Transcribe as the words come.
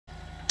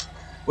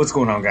What's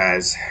going on,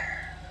 guys?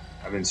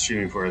 I've been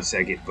streaming for a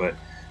second, but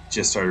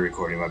just started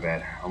recording. My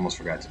bad. Almost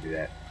forgot to do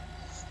that.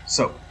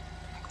 So,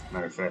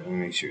 matter of fact, let me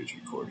make sure it's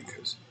recording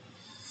because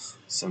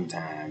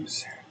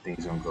sometimes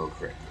things don't go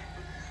correctly.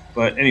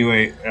 But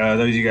anyway,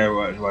 those of you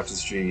guys watch the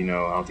stream, I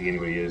don't think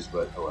anybody is,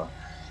 but oh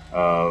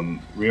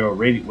well. Real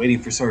waiting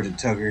for Sergeant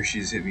Tucker.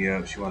 She just hit me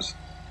up. She wants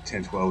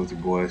 10-12 with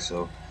your boy,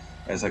 so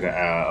that's like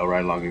a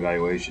ride along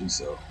evaluation.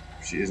 So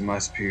she is my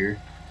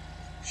superior.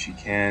 She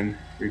can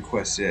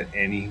request it at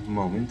any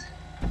moment.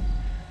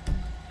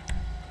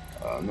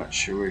 I'm not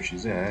sure where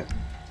she's at.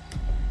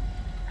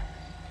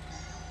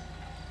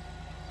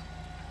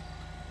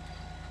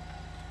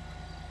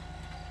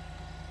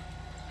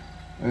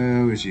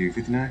 Where's you?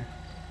 59?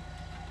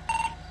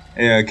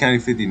 Yeah, County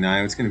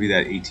 59. It's going to be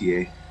that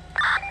ATA.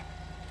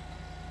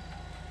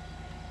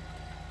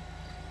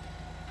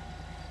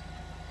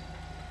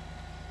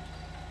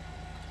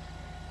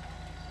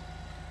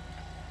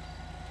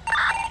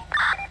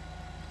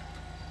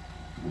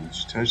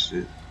 She touched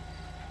it.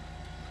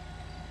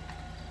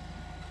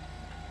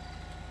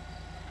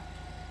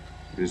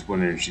 I'm just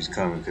wondering if she's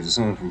coming, because if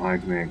someone from High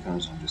Command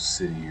comes, I'm just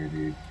sitting here,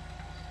 dude.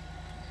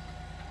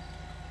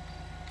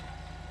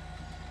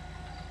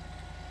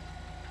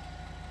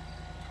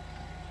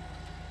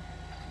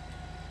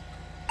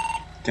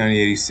 County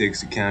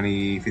 86 to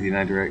County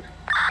 59 direct.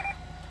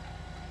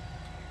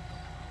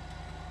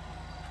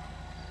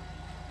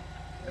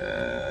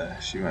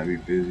 She might be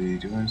busy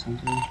doing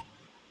something.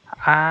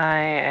 I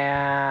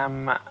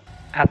am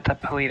at the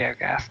Polito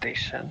gas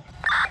station.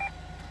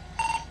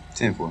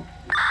 10-4.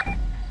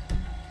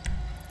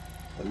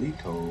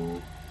 Polito.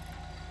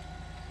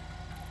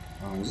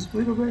 Oh, is this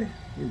Polito Bay?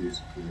 It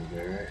is Polito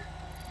Bay, right?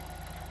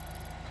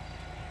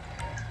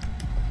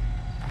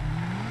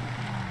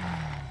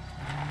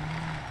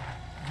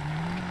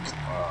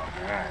 Oh,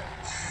 man.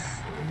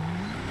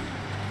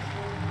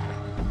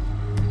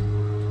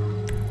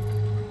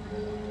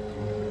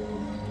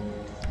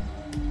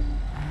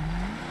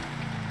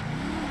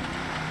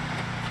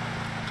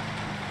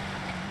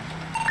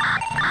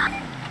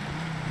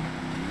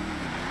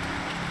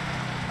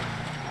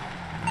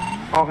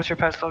 What was your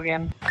postal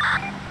again?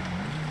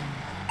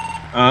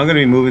 I'm going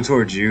to be moving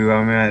towards you.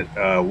 I'm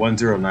at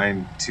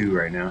 1092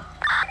 right now.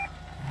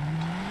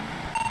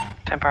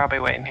 Temper, I'll be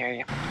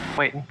waiting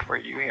for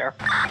you here.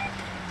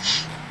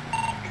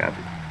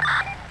 Copy.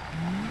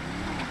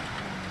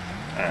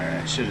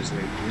 Alright, should just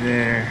leave you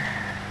there.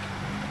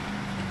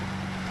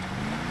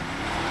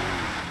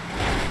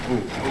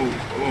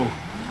 Oh.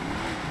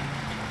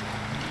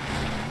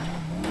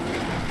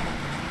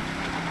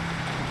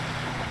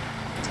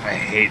 I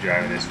hate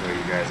driving this way,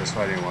 you guys. That's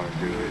why I didn't want to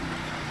do it.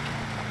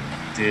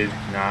 Did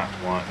not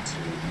want to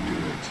do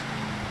it.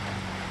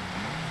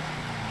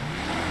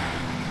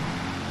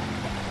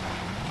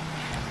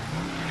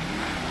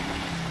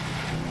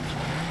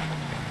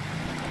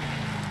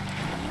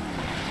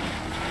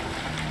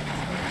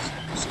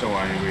 Just don't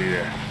want anybody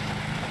to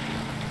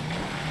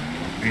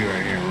be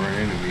right here and run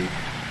into me.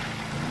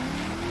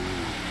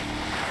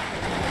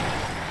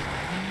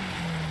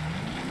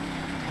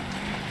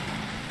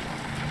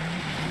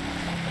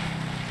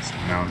 This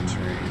mountain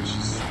terrain is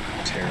just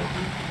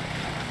terrible.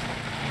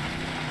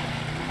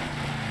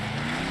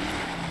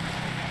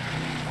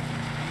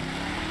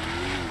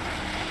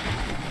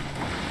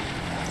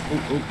 Oh.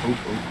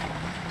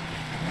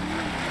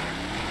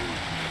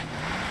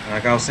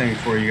 Like I was saying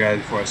before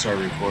I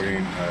started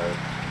recording,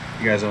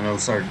 you guys don't know who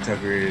Sergeant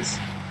Tucker is.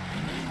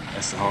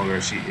 That's the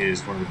homegirl. She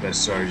is one of the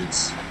best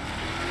sergeants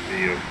that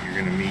you're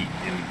going to meet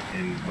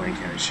in Blaine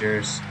County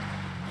Sheriff's.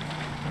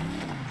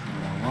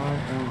 Why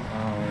am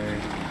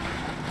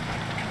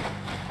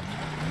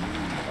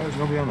I was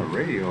going to be on the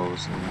radio all of a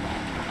sudden.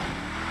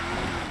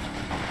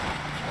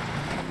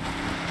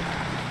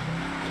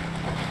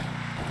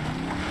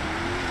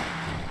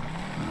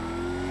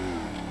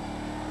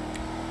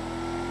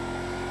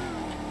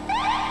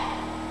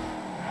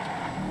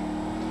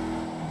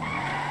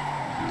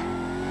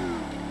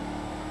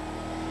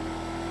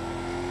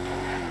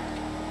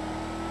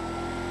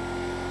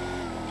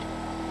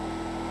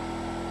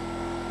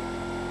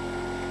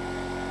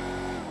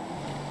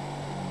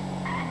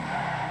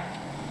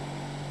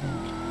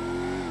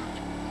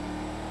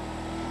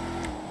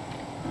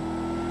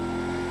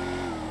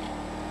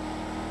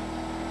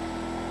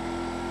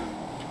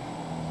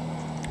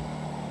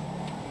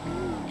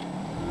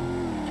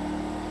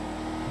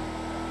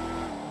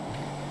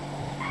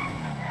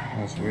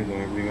 That's weird though,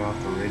 everybody got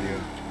off the radio.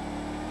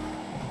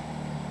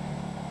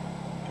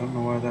 Don't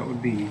know why that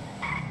would be.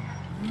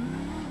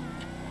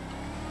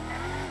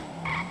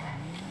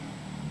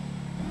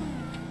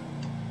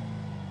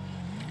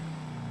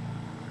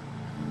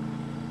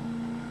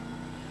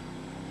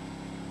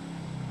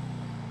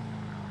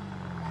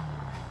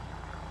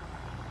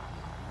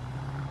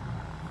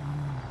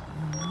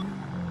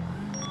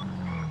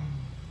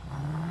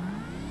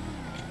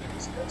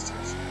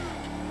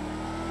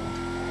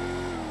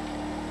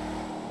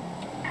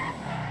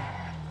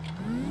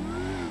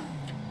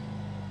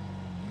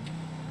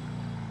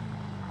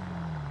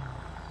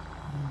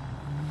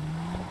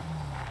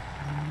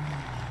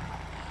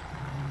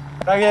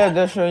 Can I get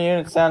additional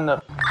units down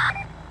the...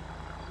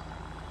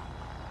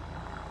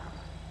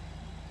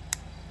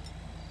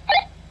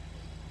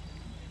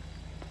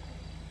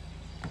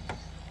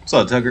 What's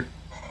up, Tucker?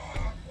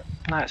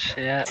 Not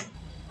shit.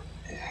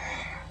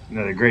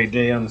 Another great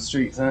day on the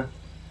streets, huh?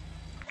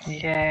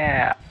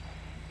 Yeah.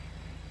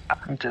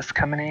 I'm just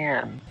coming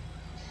in.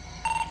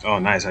 Oh,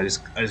 nice. I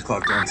just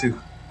clocked on too.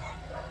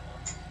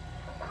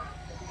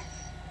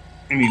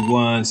 Give me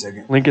 1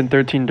 second. Lincoln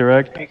 13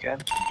 direct. Be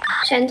good.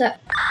 Send it.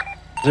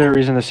 Is there a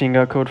reason the scene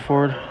got code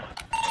forward?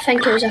 I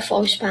think it was a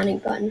false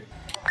panic button.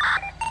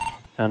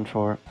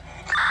 10-4.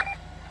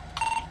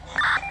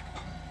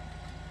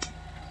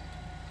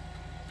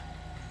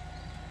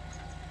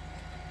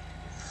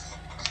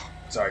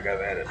 Sorry, guys.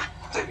 I had to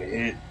take a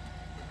hit,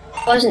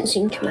 Wasn't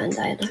scene command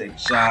either. take a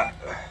shot.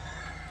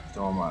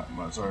 Throwing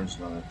my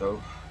sergeant on it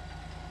though.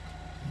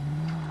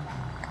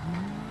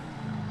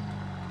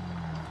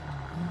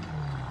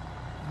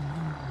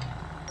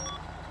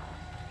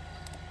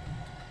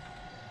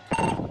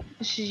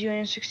 This is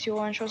Union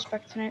 61, shows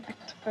back tonight,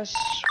 active as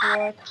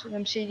SWAT,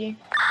 MCD.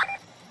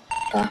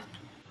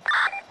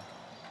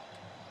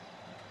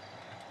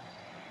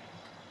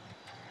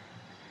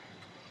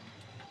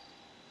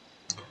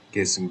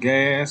 Get some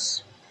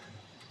gas.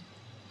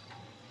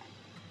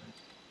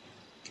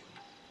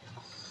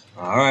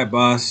 All right,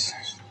 boss.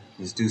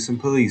 Let's do some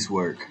police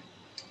work.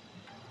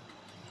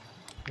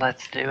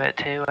 Let's do it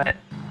to it.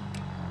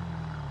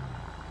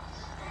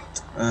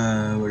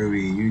 What are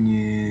we?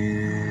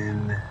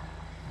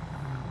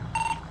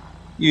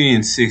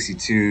 Union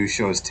 62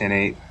 shows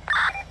 10-8.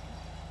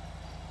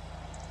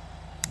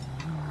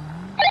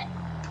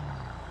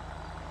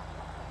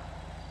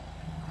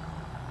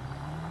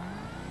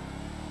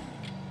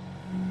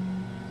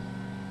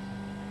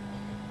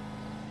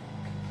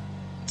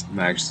 I'm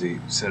actually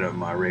set up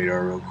my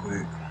radar real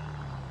quick.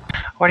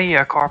 What are you,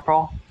 a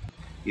corporal?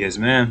 Yes,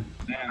 ma'am.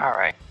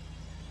 Alright.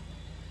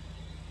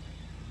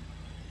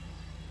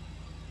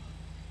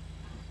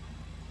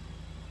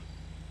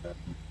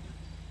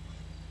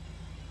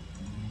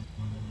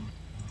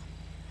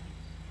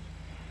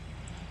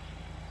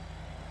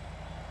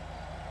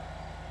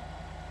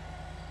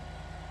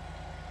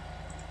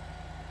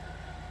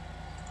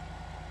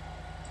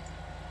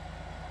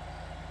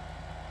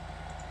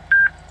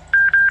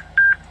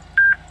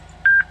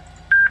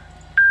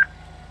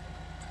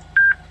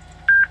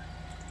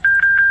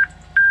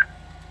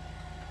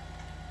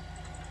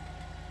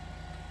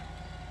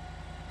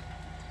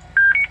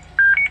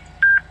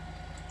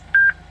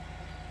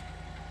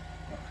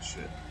 Oh,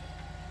 shit.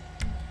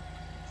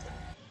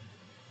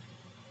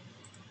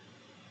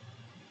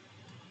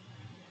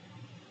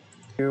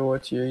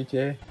 What's your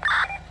ETA?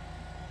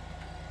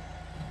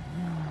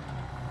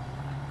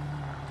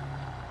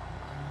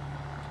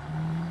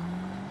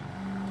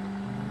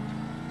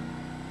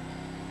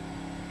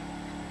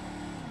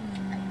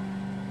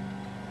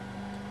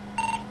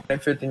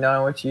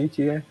 $10.59, what's your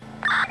ETA?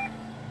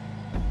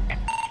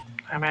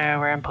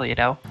 We're in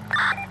Polito.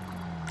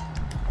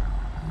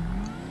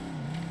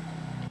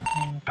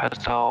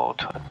 Postal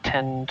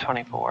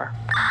 1024.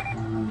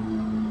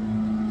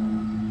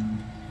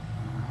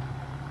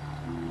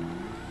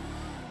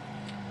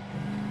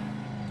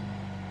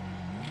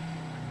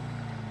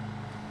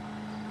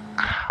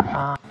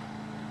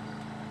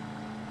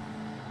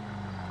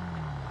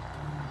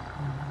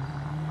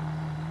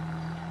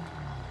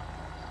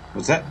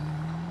 What's that?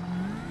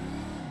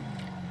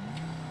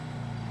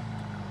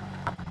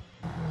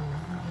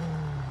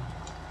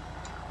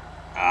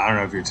 I don't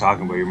know if you're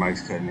talking, but your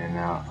mic's cutting in and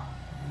out.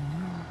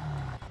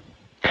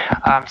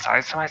 I'm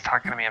sorry, somebody's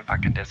talking to me in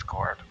fucking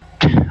Discord.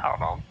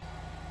 Hold on.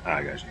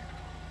 I got you.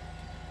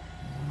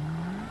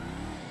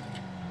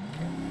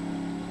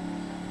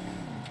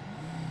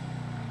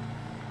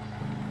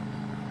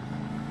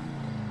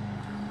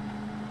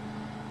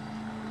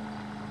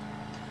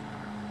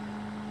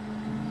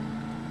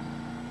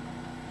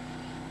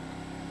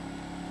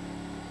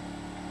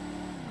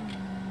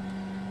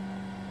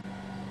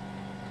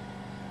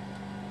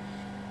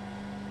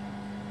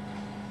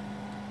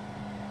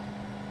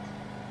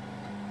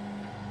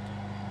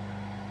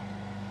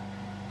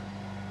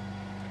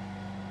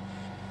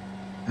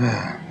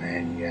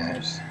 Man, you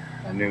guys.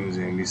 I knew it was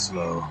gonna be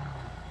slow.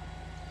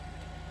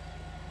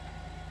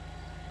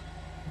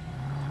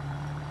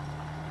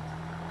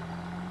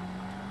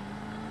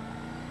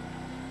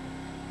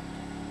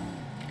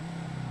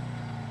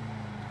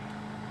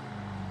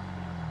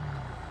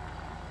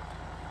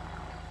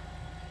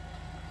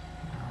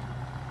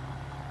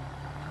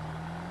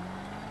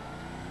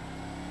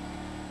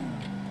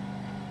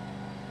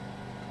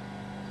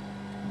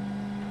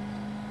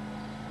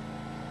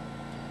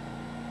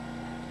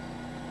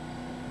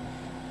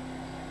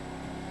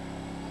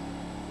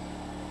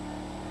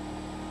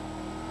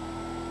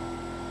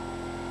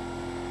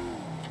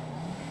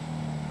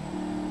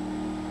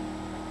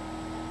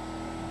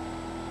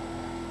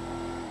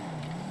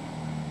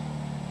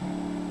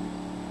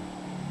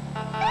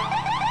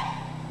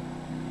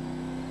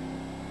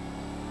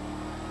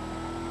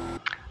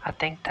 I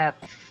think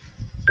that's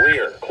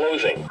Rear,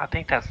 closing. I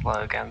think that's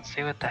Logan.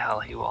 See what the hell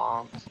he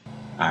wants.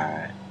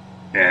 Alright.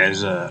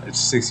 Yeah, it's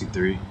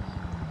 63.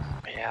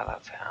 Yeah,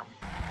 that's him.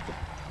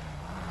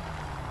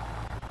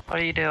 What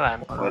are you doing?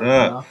 What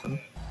up?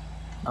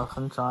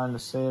 Nothing. Trying to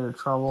stay the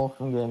trouble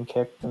from getting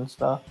kicked and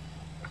stuff.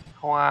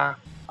 Why?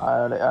 I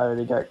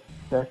already got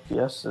kicked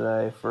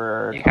yesterday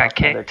for You got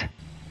kicked?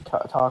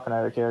 talking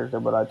at a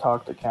character, but I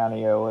talked to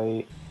County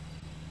 08.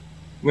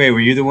 Wait, were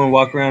you the one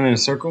walking around in a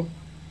circle?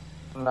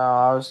 No,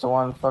 I was the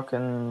one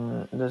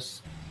fucking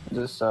this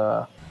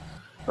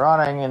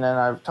running, and then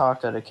I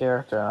talked at a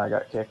character and I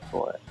got kicked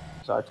for it.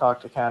 So I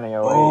talked to County 08.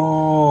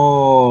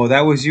 Oh,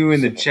 that was you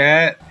in the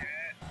chat?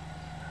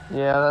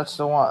 Yeah, that's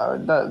the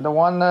one. The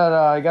one that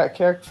I got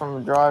kicked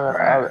from driving.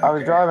 Right, I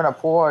was okay. driving a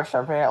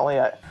Porsche. Apparently,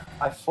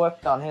 I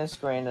flipped on his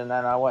screen, and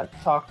then I went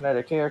talking at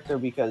a character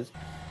because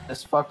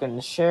this fucking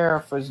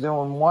sheriff was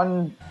doing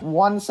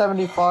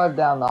 175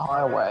 down the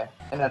highway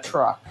in a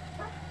truck.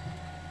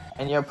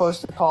 And you're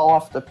supposed to call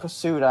off the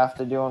pursuit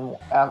after doing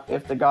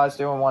if the guy's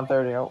doing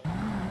 130. Oh.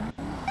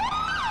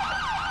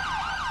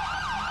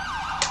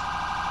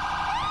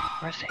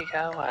 Where's he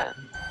going?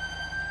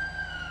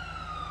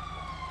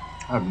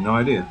 I have no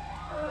idea.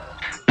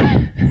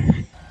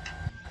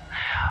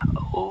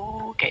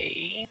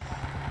 Okay.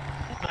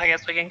 I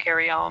guess we can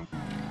carry on.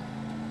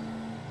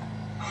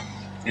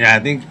 Yeah,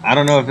 I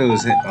don't know if it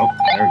was him. Oh,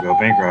 there we go,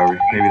 bank robbery.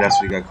 Maybe that's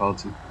what he got called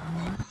to.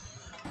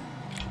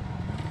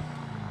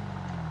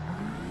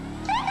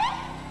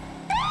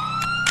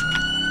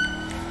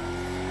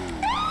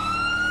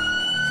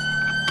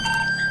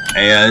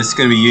 Hey, this is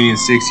going to be Union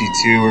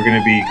 62. We're going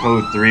to be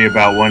code 3,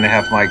 about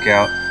 1.5 mic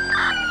out.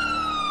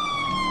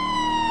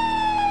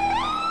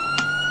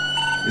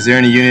 Is there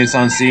any units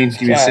on scene?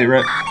 Give me a sit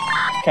rep.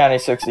 County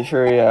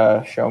 63,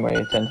 show me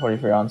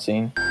 1023 on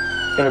scene.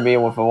 It's gonna be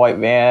with a white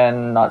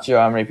van, not sure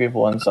how many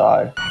people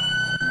inside.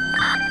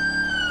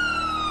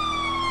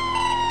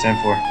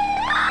 10-4.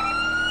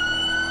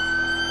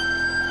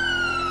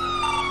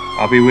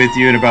 I'll be with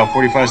you in about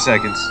 45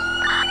 seconds.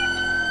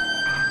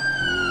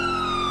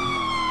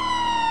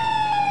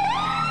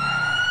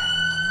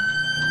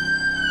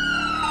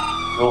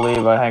 I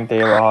believe I think they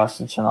have a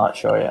hostage, I'm not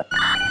sure yet.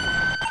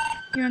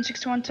 UN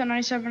 61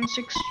 1097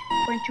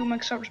 6.2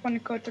 max out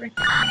responding code 3.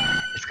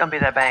 It's gonna be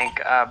that bank.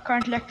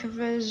 Currently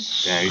active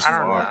is Yeah, he's I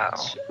don't far.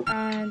 know.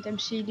 and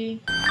MCD.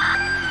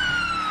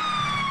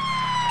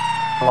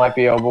 Might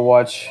be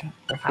Overwatch.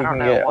 If I we don't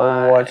can know get why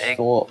Overwatch it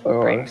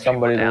or brings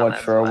somebody to people watch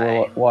down for this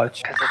way.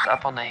 Overwatch. Because it's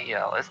up on the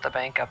hill. It's the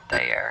bank up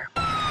there.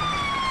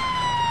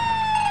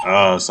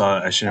 Oh, so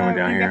I shouldn't have went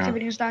down here, huh?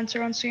 Activity is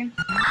dancer on scene.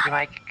 You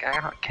might.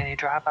 Can you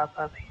drive up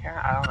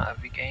here? I don't know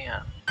if you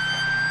can.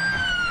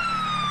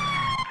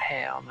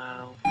 Hell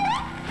no.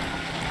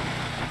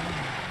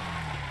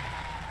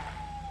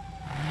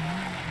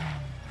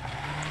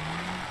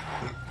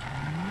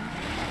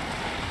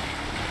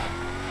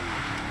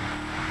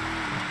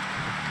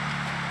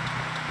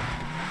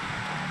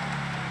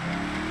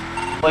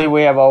 I believe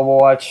we have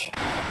Overwatch.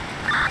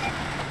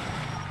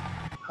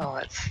 Oh,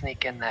 let's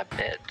sneak in that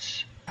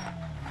bitch.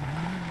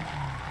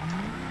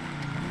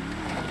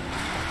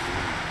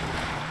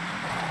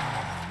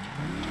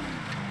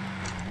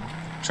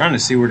 Trying to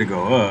see where to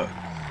go up.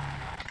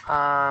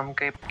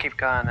 Keep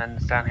going, and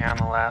it's down here on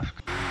the left.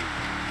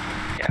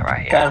 Yeah,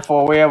 right here.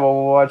 10-4, we have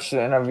Overwatch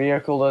in a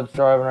vehicle that's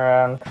driving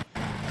around.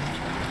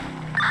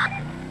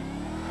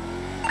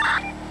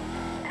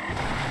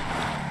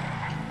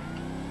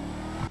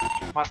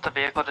 What's the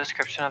vehicle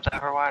description of the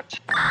Overwatch?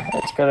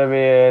 It's gonna be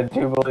a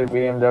Jubilee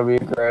BMW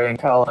gray in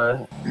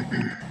color.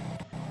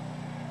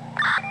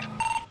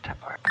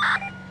 Temporary.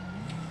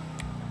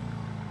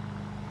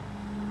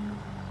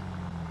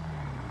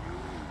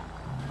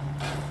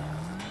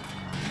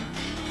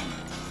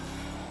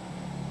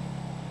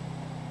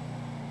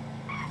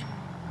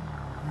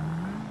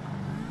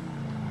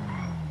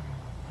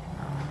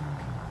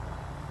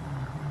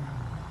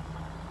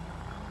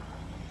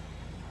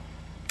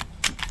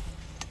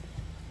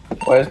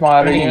 Where's my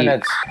other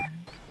units?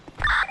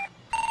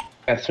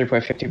 At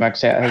 3.50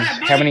 max out.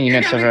 How many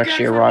units have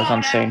actually arrived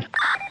on scene?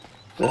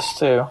 Just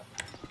 2.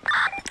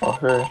 Or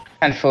 3.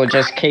 And for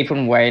just keep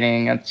on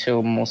waiting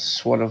until more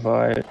SWAT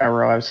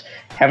arrives.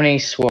 How many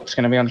SWAT's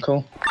going to be on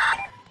call?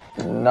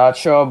 Not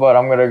sure, but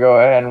I'm gonna go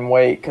ahead and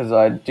wait because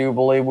I do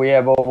believe we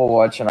have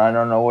Overwatch and I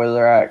don't know where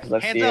they're at because I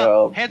see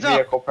a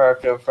vehicle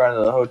parked in front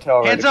of the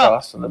hotel right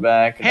across from the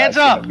bank. And I've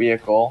seen a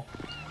vehicle.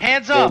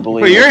 Hands up!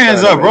 Put your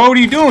hands up, bro. What are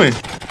you doing?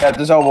 Yeah,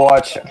 there's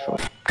Overwatch.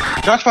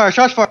 Shots fire!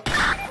 Shots fire!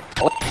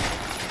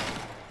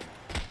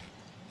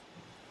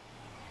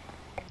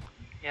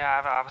 Yeah, I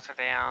have an officer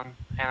down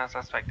and a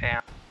suspect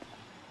down.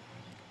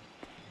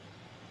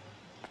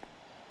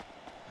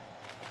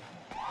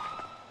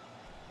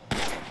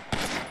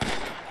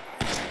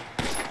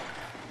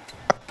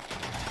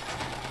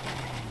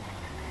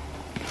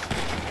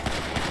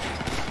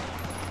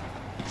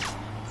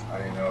 I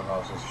didn't know if I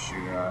was supposed to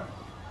shoot or not.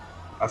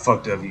 I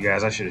fucked up, you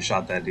guys. I should have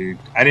shot that dude.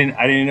 I didn't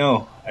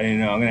know. I'm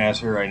gonna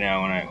ask her right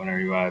now when I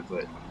revive,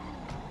 but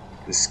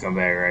this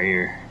scumbag right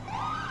here.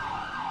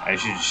 I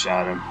should have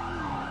shot him.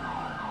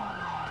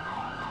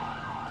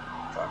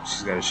 Fuck,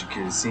 she's got to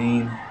secure the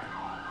scene.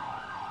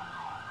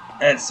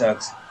 That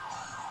sucks.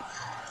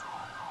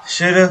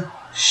 Should have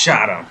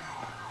shot him.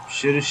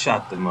 Should have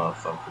shot the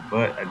motherfucker,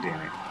 but I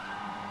didn't.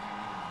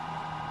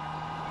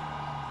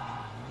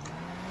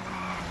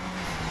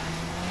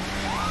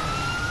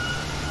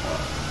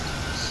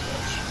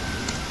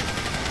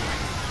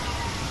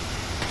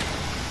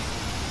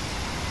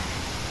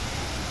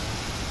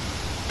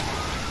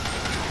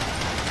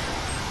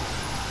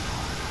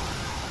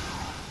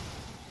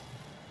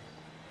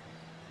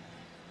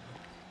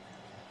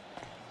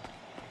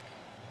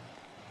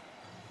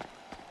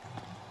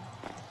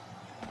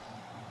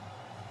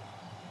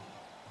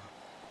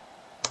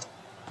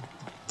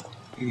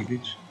 Hey,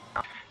 bitch.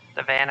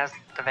 The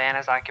van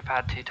is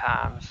occupied 2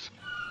 times.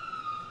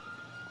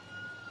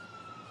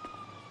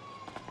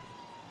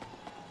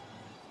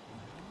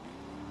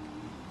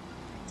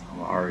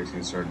 I'm already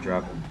gonna start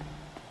dropping.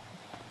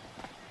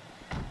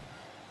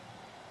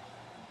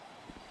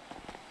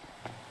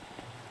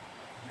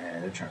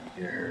 Man, they're trying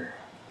to get her.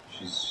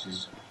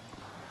 She's.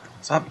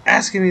 Stop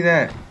asking me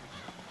that.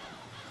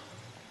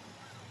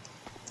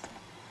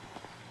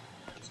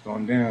 It's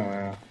going down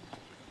now.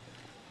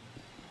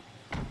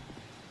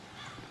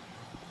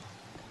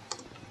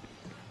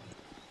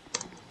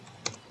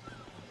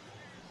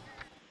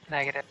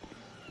 Negative.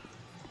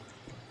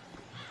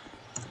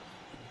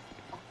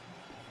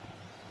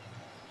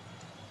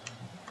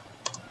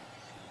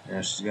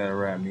 Now she's got to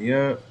wrap me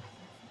up.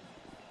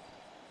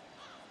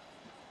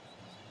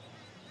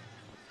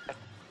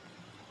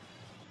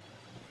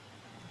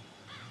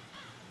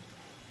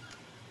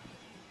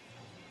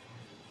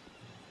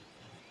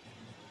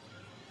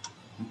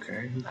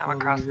 Okay. I'm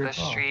across the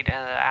street in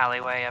the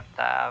alleyway of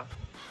the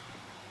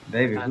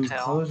David, whose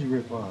hotel. clothes you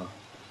rip off?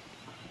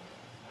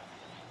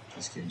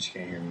 Just kidding, she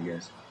can't hear me,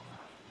 guys.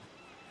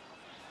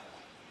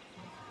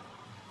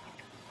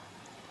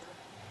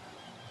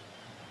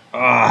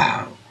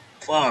 Ah,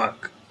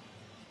 fuck.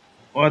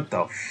 What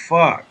the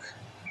fuck?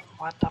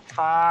 What the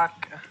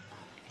fuck?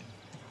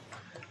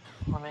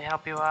 Let me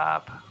help you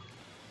up.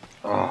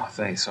 Oh,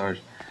 thanks, Sarge.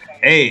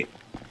 Hey.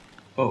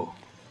 Oh.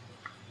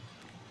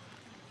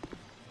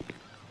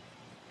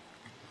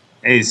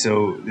 Hey,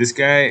 so this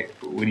guy,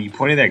 when he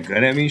pointed that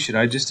gun at me, should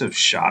I just have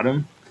shot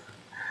him?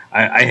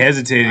 I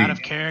hesitated. Out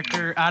of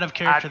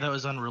character, that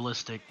was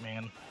unrealistic,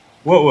 man.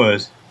 What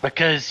was?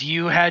 Because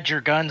you had your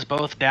guns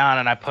both down,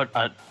 and I put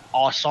an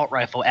assault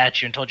rifle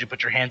at you and told you to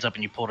put your hands up,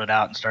 and you pulled it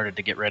out and started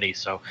to get ready.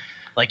 So,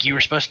 like, you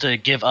were supposed to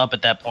give up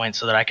at that point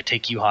so that I could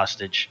take you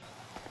hostage.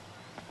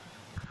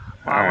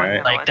 Well, All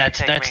right. Like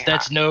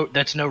that's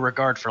no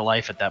regard for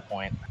life at that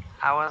point.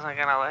 I wasn't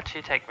gonna let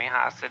you take me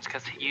hostage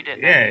because you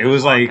didn't. Yeah, it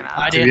was like.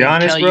 I To didn't be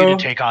honest, tell bro, you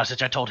to take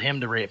hostage. I told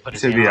him to put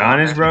his To hands be up.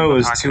 honest, bro, it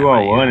was Talking 2 on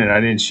about 1, you. and I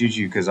didn't shoot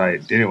you because I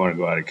didn't want to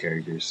go out of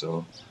character.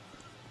 So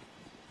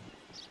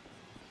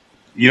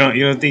you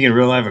don't think in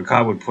real life a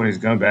cop would point his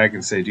gun back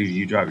and say, "Dude,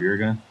 you drop your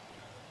gun"?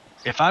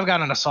 If I've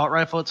got an assault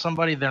rifle at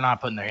somebody, they're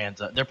not putting their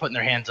hands up. They're putting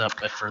their hands up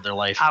for their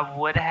life. I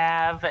would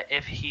have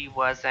if he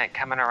wasn't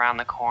coming around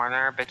the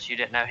corner, but you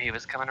didn't know he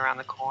was coming around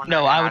the corner.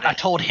 No, and I didn't-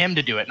 told him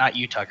to do it, not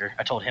you, Tucker.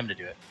 I told him to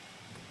do it.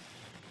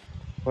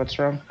 What's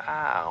wrong?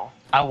 Oh.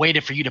 I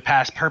waited for you to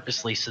pass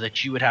purposely so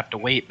that you would have to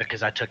wait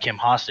because I took him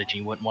hostage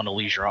and you wouldn't want to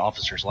lose your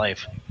officer's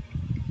life.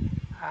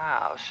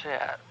 Oh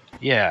shit.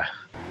 Yeah.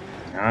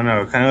 I don't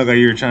know. It kind of looked like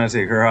you were trying to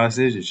take her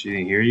hostage, and she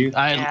didn't hear you.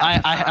 I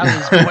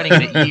was pointing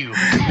it at you.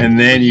 And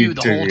then you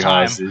the took whole me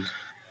time. hostage.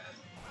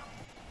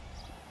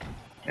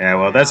 Yeah,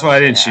 well, that's why I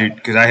didn't shoot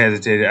because I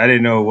hesitated. I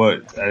didn't know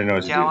what to do.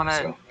 Do y'all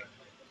So.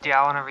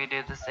 wanna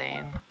redo the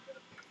scene?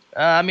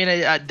 I mean,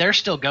 they're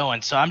still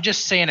going, so I'm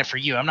just saying it for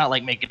you. I'm not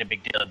like making a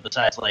big deal.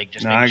 Besides, like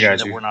just No, I making sure got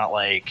that you. we're not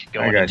like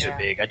going I got into you. it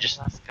big. I just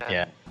That's good.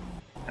 yeah.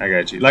 I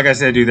got you. Like I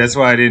said, dude, that's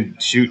why I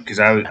didn't shoot because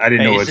I didn't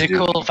know Hey, what is to it do.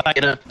 cool if I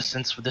get up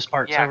since this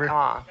part's Yeah, over? come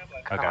on.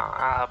 Come Okay. on,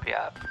 I'll help you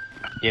up.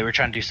 Yeah, we're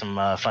trying to do some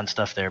fun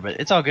stuff there, but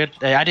it's all good.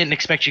 I didn't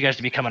expect you guys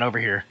to be coming over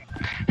here.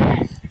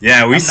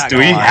 Yeah, we I'm not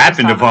gonna lie.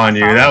 happened I saw upon the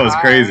you. car- That was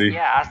crazy.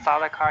 Yeah, I saw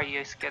the car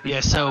you scared the Yeah,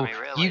 shit out so of me,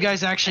 really. you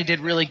guys actually did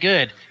really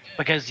good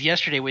because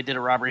yesterday we did a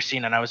robbery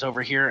scene and I was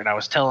over here and I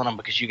was telling them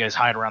because you guys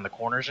hide around the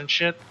corners and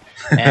shit,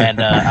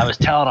 and I was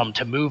telling them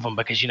to move them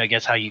because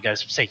guess how you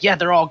guys say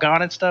they're all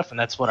gone and stuff, and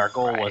that's what our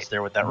goal was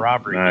there with that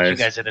robbery. But you Nice.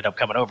 guys ended up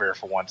coming over here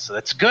for once, so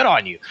that's good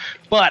on you.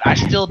 But I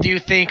still do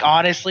think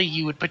honestly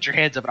you would put your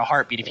hands up in a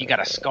heartbeat if you got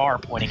a scar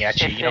pointing at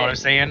you. You know what I'm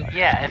saying?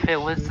 Yeah, if it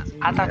was,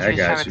 I thought Yeah, I you was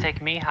got trying you. to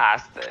take me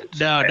hostage.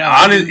 No,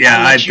 Honest- yeah,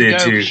 I let you did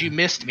go too. 'cause you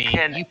missed me.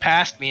 Can- You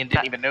passed me and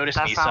didn't even notice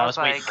that me, so I was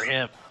sounds waiting like- for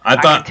him. I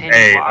thought, continued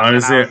hey, walking,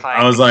 honestly,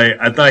 I was like,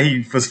 I thought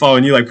he was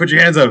following you, like, put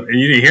your hands up, and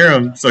you didn't hear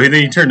him. So then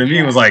he turned to me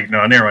and was like,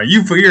 no, never mind,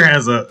 you put your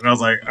hands up. And I was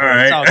like, all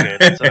right. It's all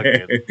good. It's all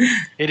good.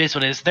 It is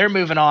what it is. They're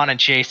moving on and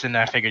chasing. And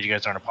I figured you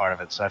guys aren't a part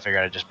of it, so I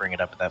figured I'd just bring it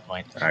up at that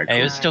point. All right, Hey, it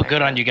cool. was still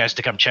good on you guys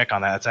to come check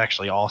on that. That's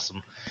actually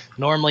awesome.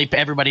 Normally,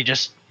 everybody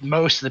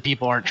most of the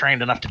people aren't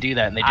trained enough to do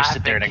that, and they just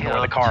sit there and ignore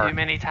the car. Too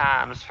many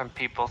times from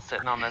people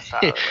sitting on this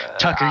side of the road.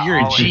 Tucker, you're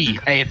a G.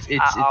 Hey, it's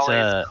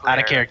out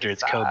of character.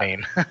 It's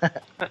Cobain.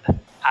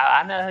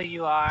 I know who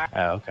you are.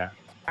 Oh, okay.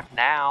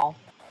 Now.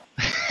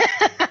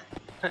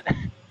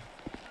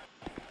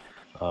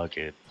 Oh,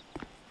 good.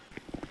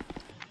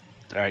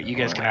 All right, you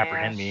guys can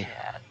apprehend me.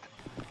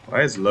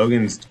 Why is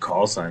Logan's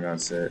call sign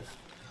not set?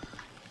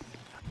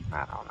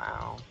 I don't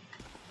know.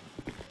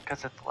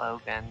 Because it's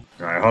Logan.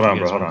 All right, hold on,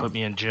 you guys bro. Hold wanna on. Put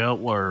me in jail,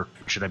 or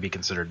should I be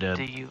considered dead?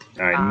 Do you?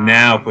 All right,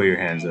 now put your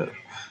hands up.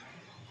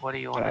 What do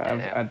you want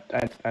to do?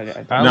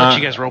 I'll let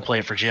you guys roleplay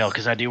it for jail,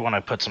 because I do want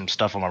to put some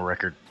stuff on my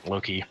record,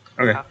 low-key.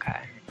 Okay. Okay.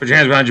 Put your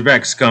hands behind your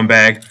back,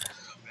 scumbag.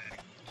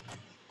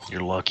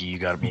 You're lucky you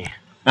got me.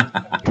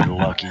 You're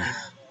lucky.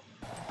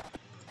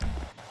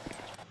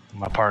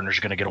 My partner's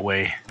gonna get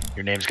away.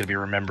 Your name's gonna be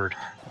remembered.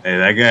 Hey,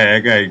 that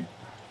guy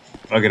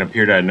fucking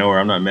appeared out of nowhere.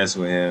 I'm not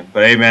messing with him.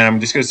 But hey, man, I'm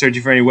just gonna search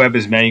you for any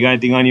weapons, man. You got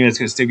anything on you that's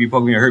gonna stick me,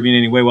 poke me, or hurt me in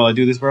any way while I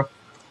do this, bro?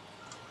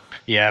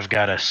 Yeah, I've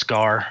got a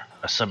scar,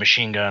 a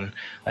submachine gun,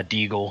 a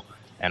deagle,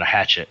 and a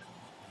hatchet.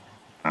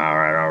 All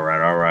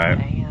right.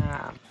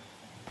 Damn.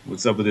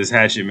 What's up with this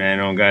hatchet, man?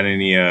 Don't got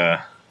any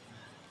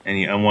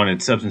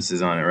unwanted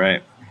substances on it,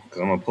 right? Cause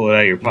I'm gonna pull it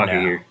out of your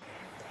pocket here.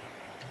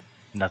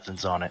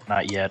 Nothing's on it.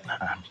 Not yet.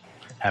 I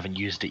haven't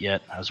used it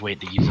yet. I was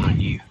waiting to use it on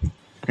you.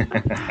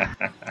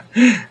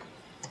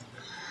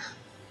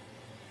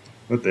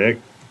 What the heck?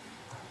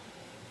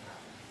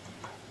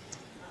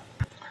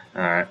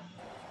 All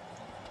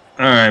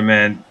right,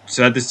 man.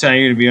 So at this time,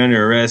 you're gonna be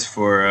under arrest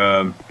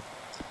for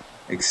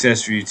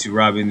accessory to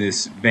robbing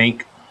this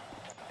bank,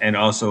 and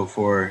also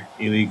for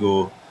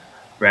illegal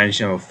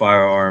brandishing of a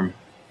firearm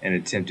and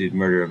attempted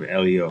murder of an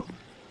LEO.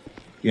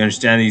 You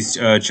understand these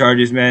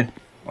charges, man?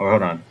 Oh,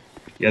 hold on.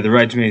 You have the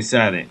right to remain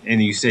silent.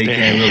 Anything you say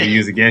can't really be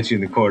used against you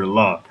in the court of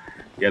law.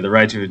 You have the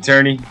right to an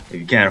attorney. If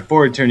you can't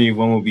afford an attorney,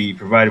 one will be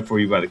provided for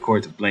you by the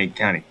courts of Blaine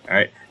County. All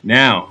right.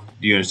 Now,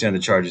 do you understand the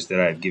charges that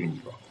I've given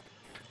you, bro?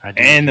 I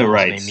do. And the You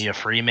rights. made me a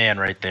free man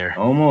right there.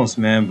 Almost,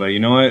 man. But you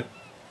know what?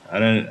 I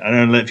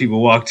don't let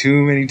people walk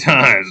too many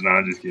times. No,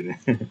 I'm just kidding.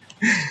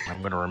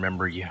 I'm gonna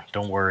remember you.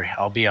 Don't worry.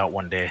 I'll be out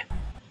one day.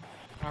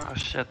 Oh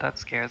shit, that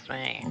scares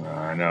me.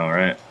 I know,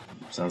 right?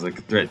 Sounds like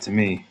a threat to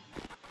me.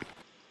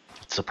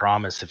 It's a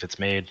promise if it's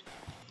made.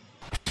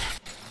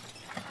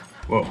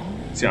 Whoa.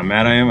 See how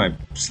mad I am? I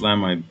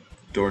slammed my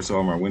door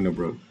so my window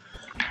broke.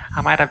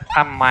 I might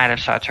have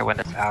shot your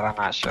windows out. I'm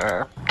not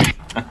sure.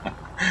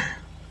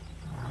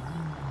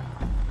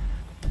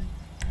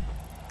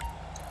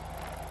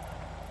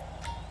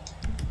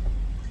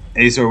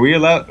 Hey, so are we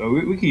allowed?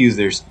 We can use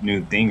their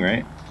new thing,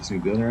 right? This new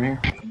building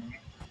right here.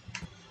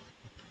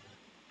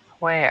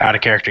 Where? Out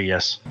of character,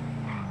 yes.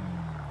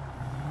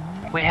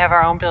 We have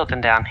our own building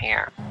down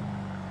here.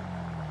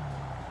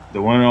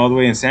 The one all the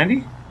way in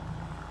Sandy?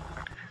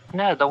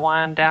 No, the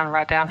one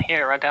right down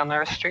here, right down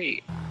the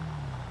street.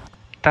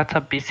 That's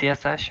a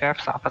BCSS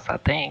Sheriff's Office, I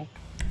think.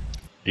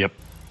 Yep.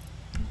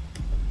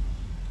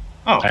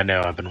 Oh. I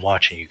know. I've been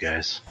watching you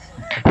guys.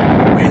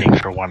 Waiting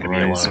for one to be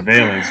alone.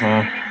 Surveillance,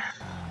 huh?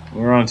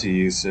 We're on to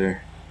you,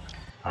 sir.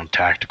 I'm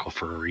tactical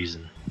for a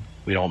reason.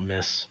 We don't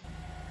miss.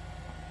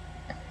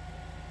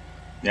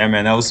 Yeah,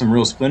 man, that was some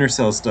real Splinter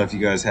Cell stuff you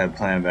guys had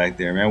planned back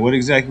there, man. What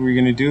exactly were you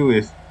gonna do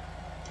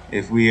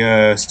if we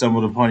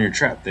stumbled upon your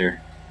trap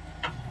there?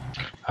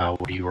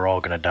 We were all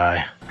gonna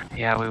die.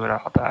 Yeah, we would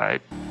all die.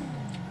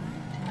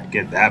 I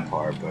get that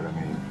part, but I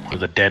mean, We're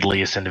the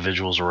deadliest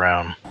individuals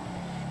around.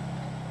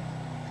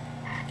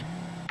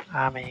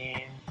 I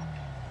mean,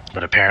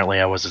 But apparently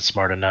I wasn't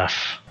smart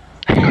enough.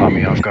 Caught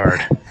me off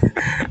guard.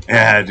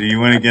 yeah, dude, you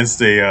went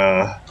against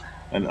an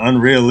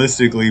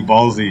unrealistically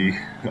ballsy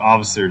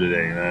officer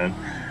today, man.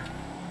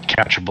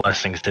 Count your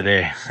blessings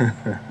today.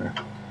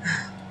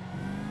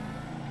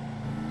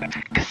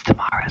 because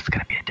tomorrow's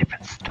gonna be a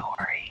different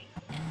story.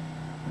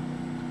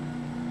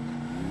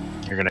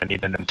 You're gonna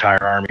need an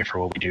entire army for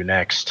what we do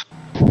next.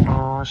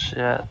 Oh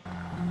shit.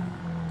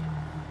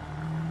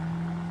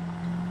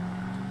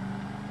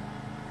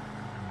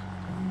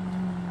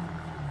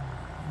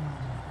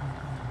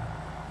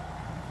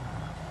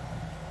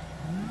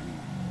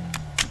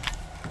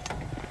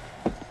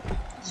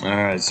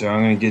 Alright, so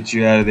I'm gonna get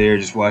you out of there.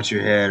 Just watch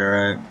your head,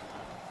 alright?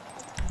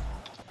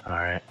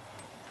 Alright.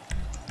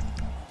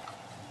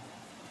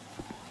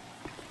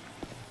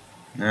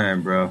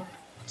 Alright, bro.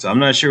 So I'm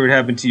not sure what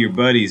happened to your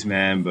buddies,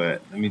 man,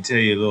 but let me tell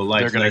you a little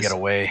life They're gonna lesson. get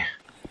away.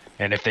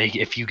 And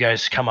if you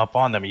guys come up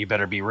on them, you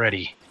better be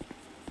ready.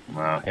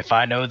 Wow. If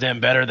I know them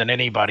better than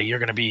anybody, you're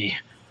gonna be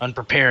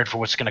unprepared for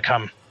what's gonna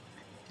come.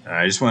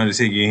 I just wanted to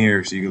take you in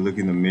here so you could look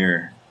in the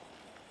mirror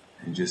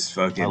and just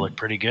fucking I look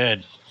pretty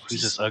good.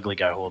 Who's this ugly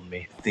guy holding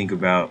me? think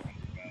about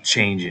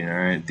changing. All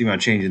right, think about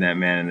changing that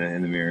man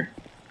in the mirror.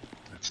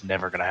 It's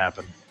never gonna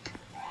happen.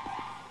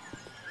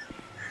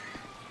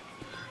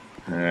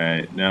 All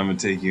right, now I'm gonna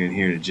take you in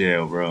here to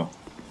jail, bro.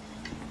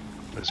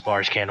 Those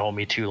bars can't hold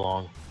me too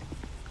long.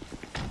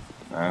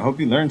 I hope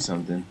you learned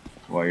something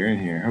while you're in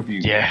here. I hope you.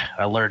 Yeah,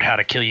 I learned how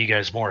to kill you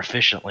guys more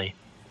efficiently.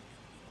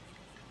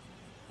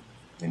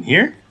 In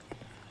here?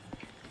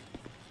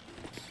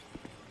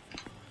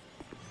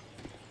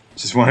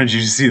 Just wanted you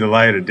to see the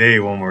light of day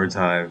one more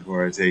time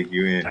before I take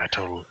you in.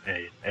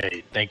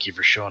 Hey, thank you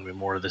for showing me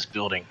more of this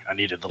building. I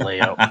needed the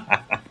layout.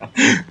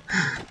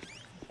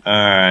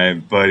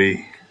 Alright,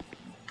 buddy.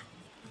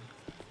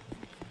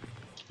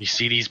 You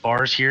see these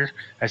bars here?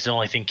 That's the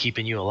only thing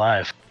keeping you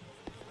alive.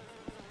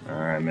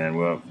 Alright, man.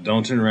 Well,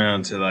 don't turn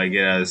around till I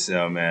get out of the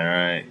cell, man.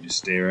 Alright? Just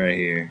stay right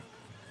here.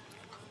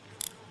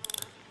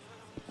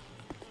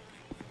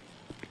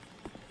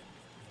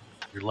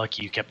 You're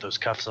lucky you kept those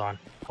cuffs on.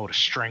 I would have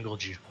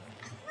strangled you.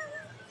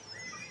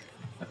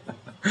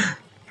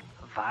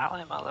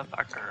 Violent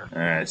motherfucker.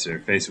 Alright, sir.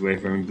 Face away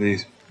from me,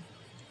 please.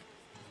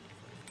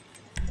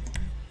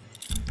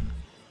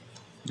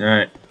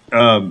 Alright.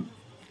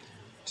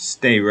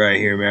 Stay right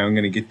here, man. I'm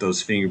gonna get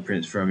those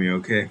fingerprints from you,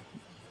 okay?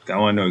 I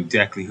want to know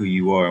exactly who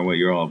you are and what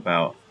you're all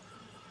about.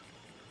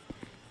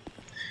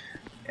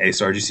 Hey,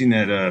 Sarge, you seen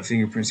that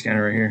fingerprint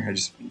scanner right here? I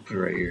just put it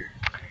right here.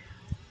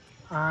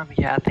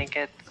 Yeah, I think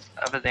it's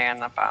over there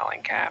in the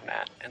filing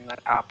cabinet in the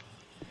top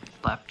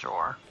left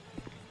drawer.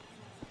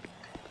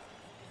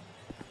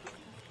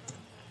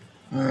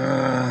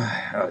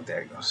 Oh,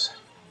 there it goes.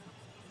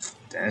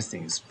 Damn, this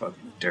thing is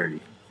fucking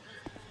dirty.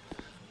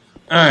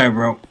 Alright,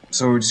 bro.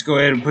 So just go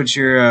ahead and put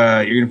your,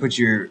 you're going to put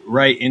your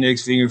right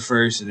index finger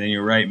first, and then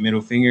your right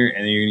middle finger,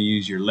 and then you're going to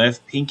use your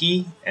left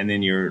pinky, and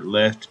then your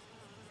left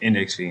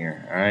index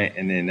finger. Alright,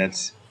 and then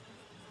that's,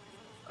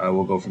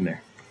 we'll go from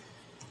there.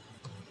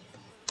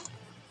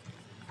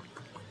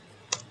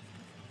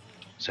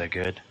 Is that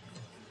good?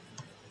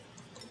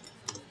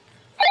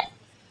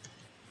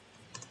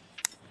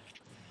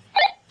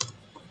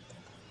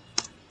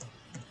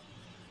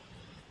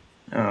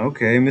 Oh,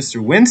 okay.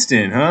 Mr.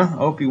 Winston, huh?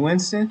 Opie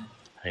Winston?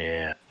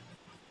 Yeah.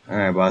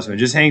 Alright, boss man.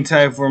 Just hang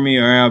tight for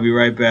me, alright? I'll be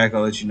right back.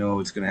 I'll let you know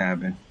what's going to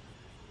happen.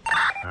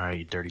 Alright,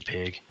 you dirty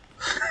pig.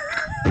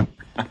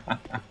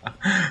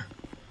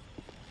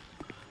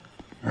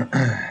 Alright,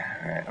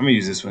 I'm going to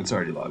use this one. It's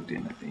already logged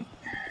in, I think.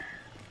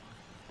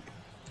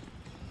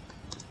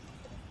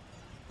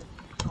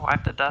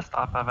 Wipe the dust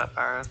off of it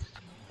first.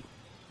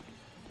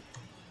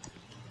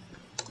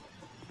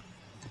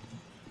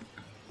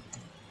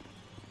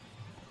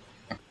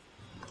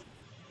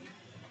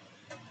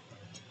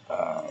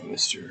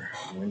 Mr.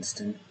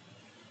 Winston.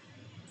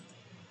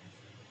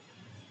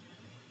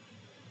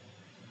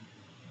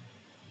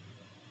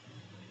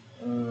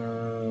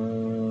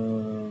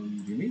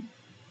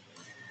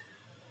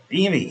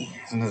 Gimme.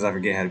 Sometimes I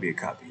forget how to be a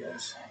copy,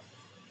 guys.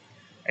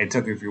 Hey,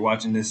 Tucker, if you're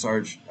watching this,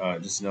 Sarge,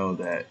 just know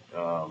that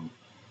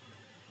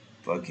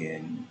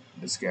fucking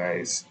this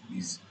guy's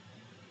he's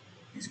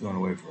going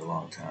away for a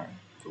long time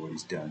for what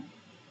he's done.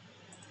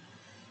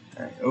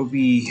 All right,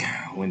 Opie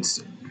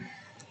Winston.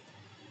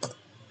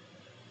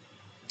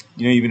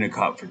 You know you've been a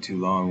cop for too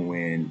long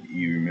when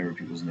you remember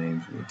people's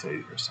names when they tell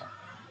you the first time.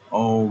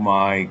 Oh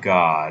my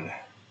God.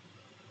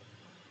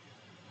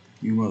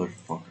 You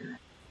motherfucker.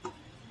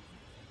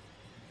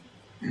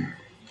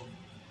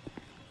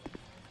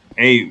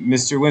 Hey,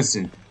 Mr.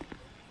 Winston.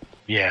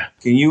 Yeah.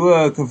 Can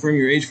you confirm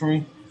your age for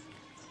me?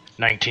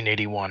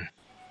 1981.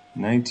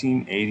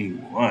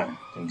 1981.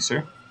 Thank you,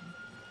 sir.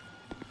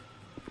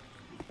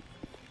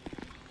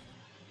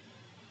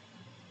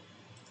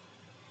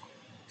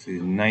 So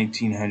he's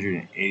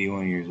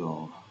 1981 years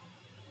old.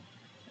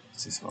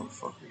 It's this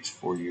motherfucker. He's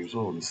 40 years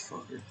old, this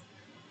fucker.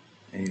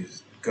 And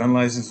his gun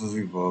license was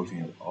revoked. He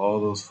had all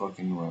those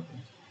fucking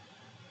weapons.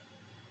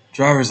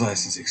 Driver's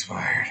license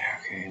expired.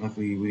 Okay,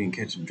 luckily we didn't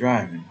catch him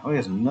driving. Oh, he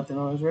has nothing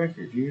on his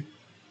record, dude.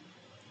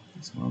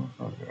 This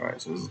motherfucker.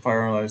 Alright, so this is a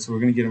firearm license. So we're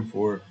gonna get him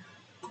for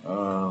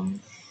I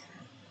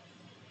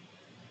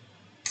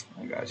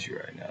got you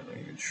right now. Don't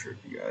even trip,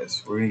 you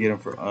guys. We're gonna get him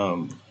for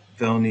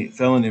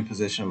felon in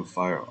possession of a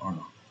firearm. Oh,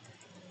 no.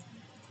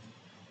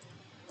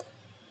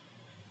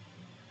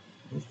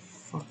 What the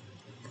fuck?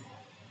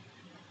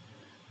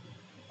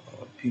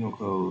 Penal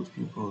code,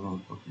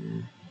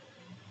 motherfucker.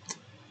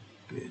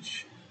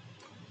 Bitch.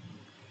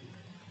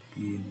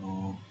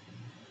 Penal.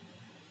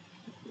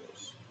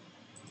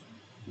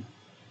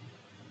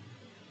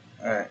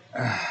 Alright.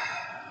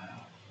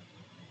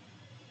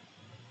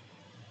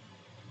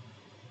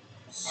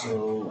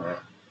 So,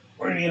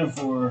 we're gonna get him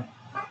for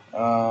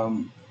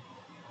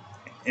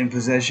in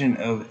possession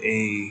of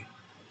a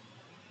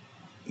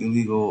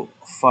illegal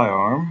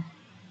firearm,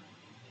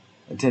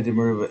 attempted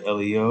murder of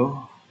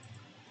LEO,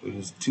 which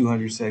is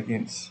 200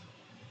 seconds.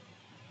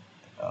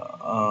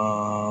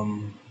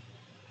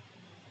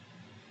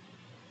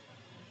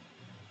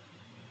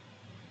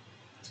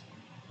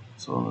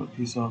 So I'm a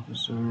peace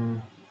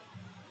officer,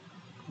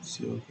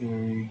 concealed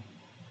carry,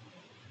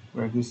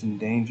 reckless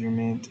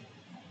endangerment,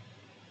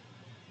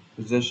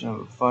 Possession of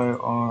a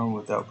firearm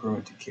without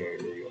permit to carry.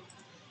 There you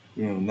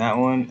go. That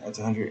one, that's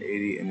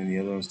 180, and then the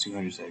other one's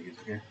 200 seconds.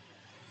 Okay.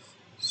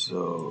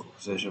 So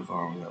possession of a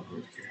firearm without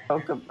permit to carry.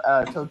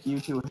 Took you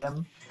to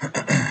him.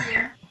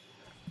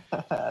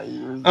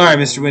 All right,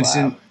 Mr.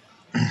 Winston.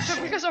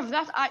 So because of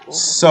that,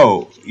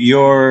 So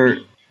your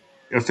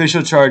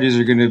official charges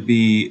are going to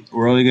be,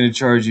 we're only going to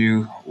charge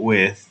you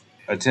with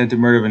attempted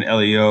murder of an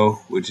LEO,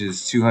 which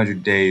is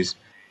 200 days,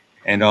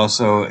 and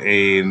also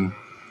in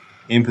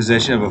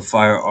possession of a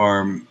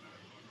firearm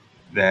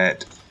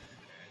that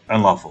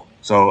unlawful.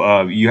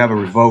 So you have a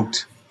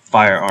revoked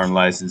firearm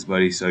license,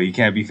 buddy. So you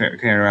can't be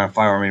carrying around a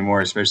firearm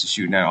anymore, especially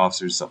shooting at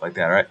officers and stuff like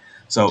that. All right.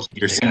 So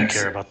You think I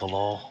care about the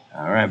law?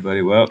 All right,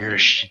 buddy. Well,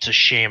 It's a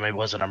shame it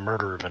wasn't a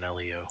murder of an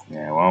LEO.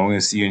 Yeah. Well, I'm going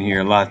to see you in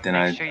here a lot then.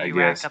 Make sure I you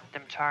guess. rack up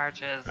them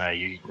charges.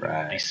 You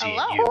Right. be seeing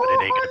you, but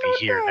it ain't gonna be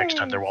here. Next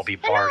time there won't be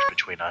bars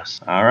between us.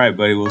 All right,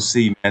 buddy. We'll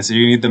see, man. So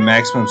you're gonna get the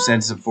maximum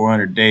sentence of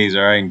 400 days,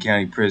 all right, in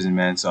county prison,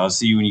 man. So I'll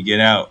see you when you get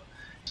out.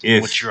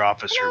 What's your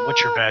officer?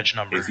 What's your badge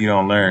number? If you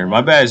don't learn,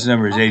 my badge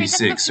number is okay, 86,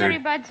 that looks sir. very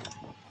bad.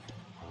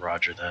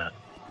 Roger that.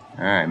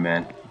 All right,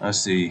 man. I'll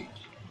see you.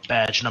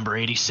 Badge number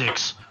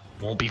 86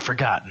 won't be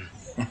forgotten.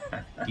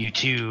 You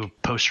too,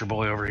 poster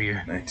boy over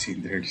here.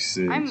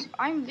 1936.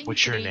 I'm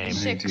What's your name?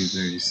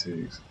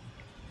 1936.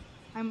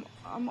 I'm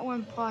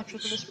Owen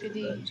Patrick of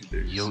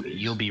SPD.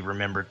 You'll be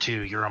remembered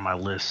too. You're on my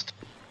list.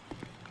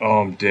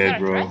 Oh, I'm Is dead, that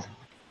bro. right?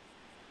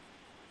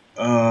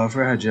 I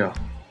forgot how jail.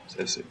 It's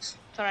F6. That's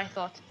what I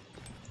thought.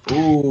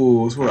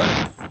 Ooh, that's what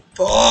I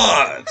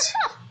thought.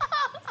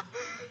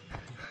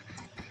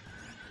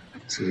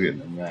 So we're getting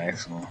the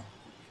maximum.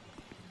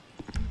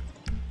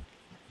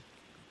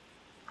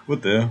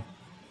 What the hell?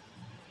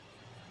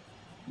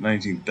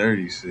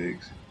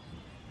 1936.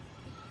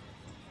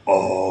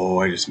 Oh,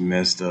 I just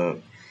messed up.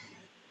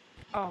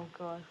 Oh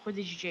god, who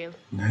did you jail?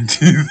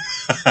 19. Did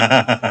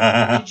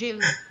you jail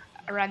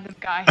a random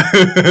guy?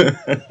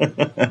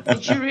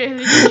 Did you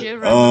really jail a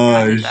random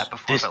guy? I did that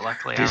before, This, but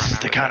luckily this I is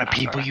the remembered kind of the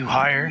people number. you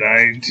hire?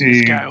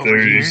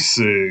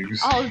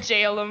 1936. I'll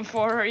jail him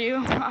for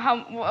you.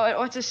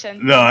 What's a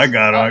sentence? No, I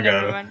got him. Oh, I got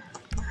never him. mind.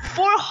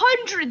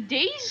 400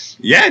 days?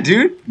 Yeah,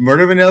 dude.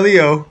 Murder of an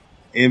LEO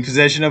in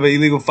possession of an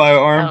illegal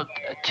firearm.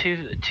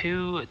 Two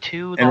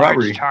And large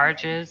robbery.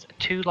 charges.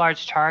 2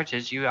 large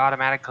charges. You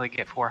automatically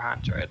get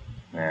 400.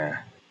 Yeah.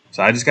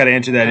 So I just got to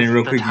enter that in That's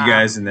real the quick, you time.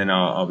 guys, and then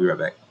I'll be right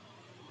back.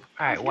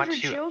 All right, I've once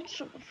never you jailed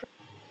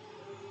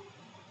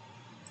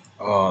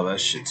Oh, that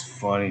shit's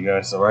funny,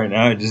 guys. So right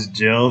now I just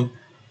jailed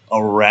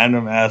a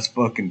random ass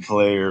fucking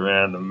player,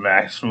 man, the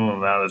maximum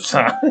amount of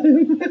time.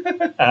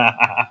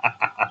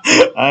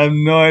 I have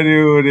no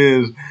idea who it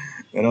is.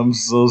 And I'm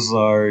so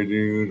sorry,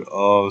 dude.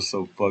 Oh, I'm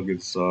so fucking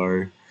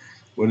sorry.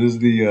 What is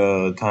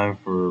the time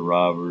for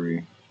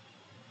robbery?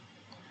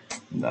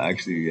 No,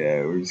 actually,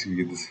 yeah, we're just gonna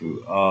get this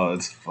food. Oh,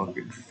 it's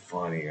fucking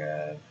funny,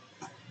 man.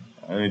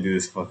 I'm gonna do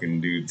this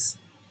fucking dude's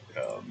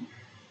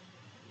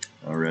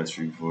arrest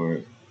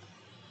report.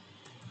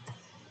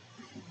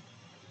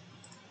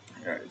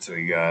 Alright, so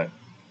we got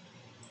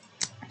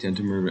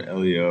attempted murder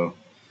LEO,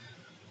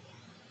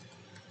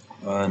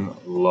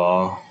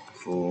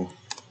 unlawful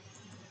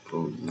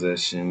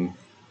possession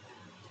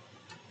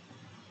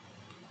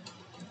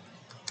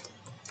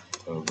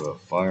of a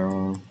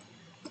firearm.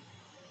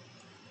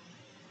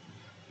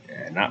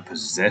 Yeah, not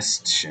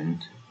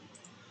possession.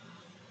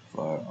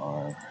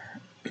 Firearm.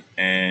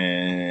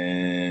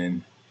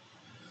 And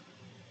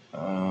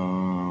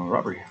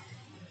robbery.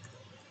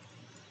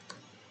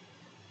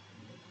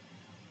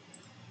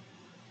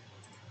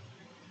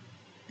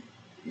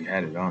 You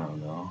had it on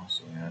him though,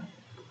 so yeah.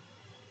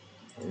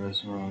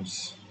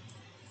 Restaurants.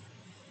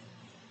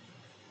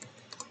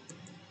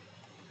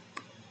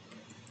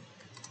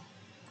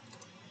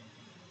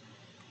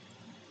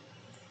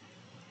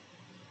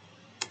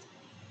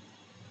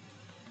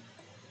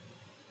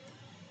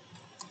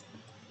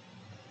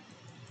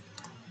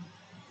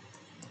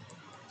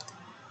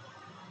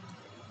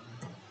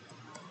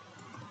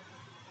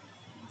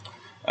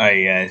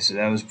 Alright, guys, so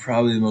that was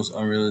probably the most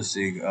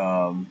unrealistic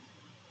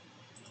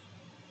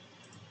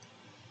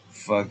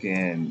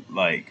fucking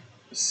like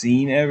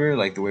scene ever,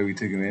 like the way we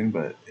took him in,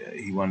 but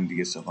he wanted to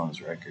get stuff on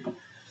his record.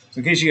 So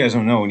in case you guys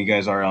don't know, when you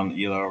guys are on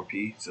the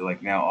ELRP, so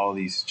like now all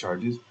these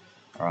charges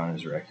are on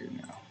his record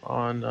now.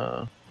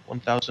 On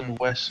 1000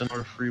 West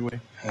Sonora Freeway.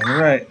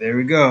 Alright, there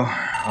we go.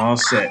 All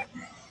set.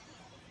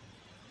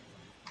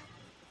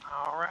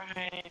 All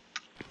right.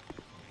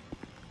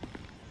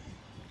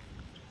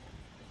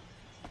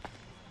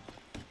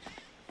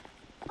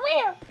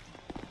 Where?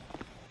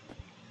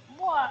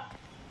 What?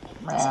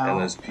 That's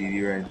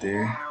LSPD right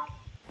there.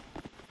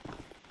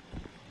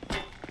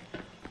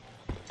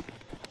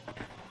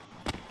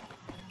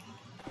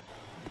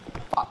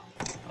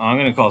 I'm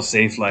gonna call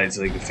Safe Light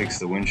so they can fix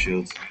the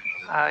windshields.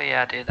 Oh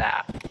yeah, do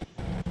that.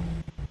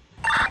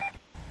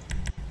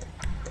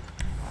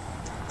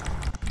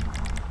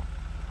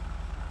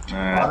 Why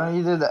Alright. don't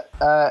you do the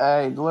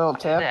a little The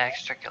tip?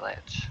 extra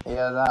glitch.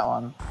 Yeah, that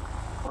one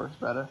works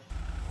better.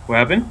 What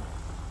happened?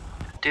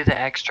 Do the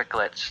extra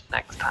glitch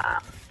next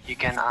time. You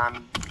can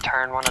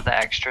turn one of the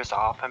extras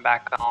off and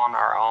back on,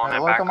 or on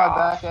and look back at my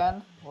off. back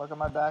end. Look at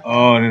my back end.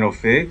 Oh, and it'll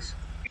fix?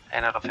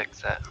 And it'll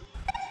fix it.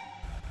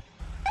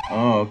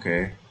 Oh,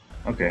 okay.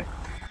 Okay.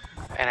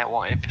 And it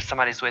won't. If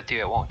somebody's with you,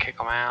 it won't kick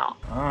them out.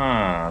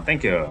 Ah,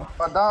 thank you.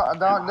 But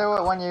don't do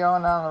it when you're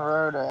going down the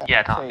road.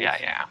 Yeah, don't.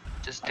 Yeah.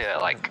 Just do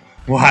it like.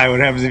 Why? What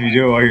happens if you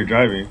do it while you're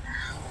driving?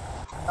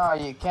 No,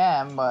 you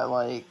can, but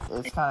like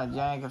it's kind of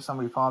jank if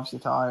somebody pops your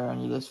tire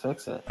and you just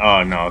fix it.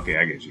 Oh no, okay,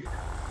 I get you.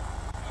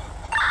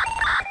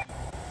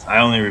 I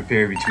only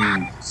repair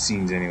between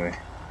scenes anyway.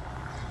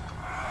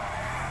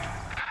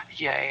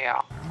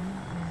 Yeah.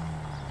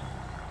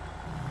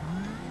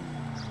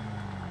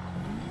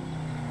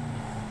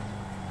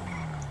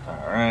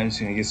 Alright,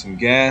 just gonna get some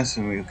gas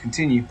and we'll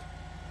continue.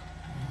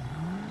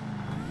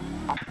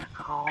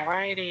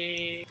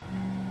 Alrighty.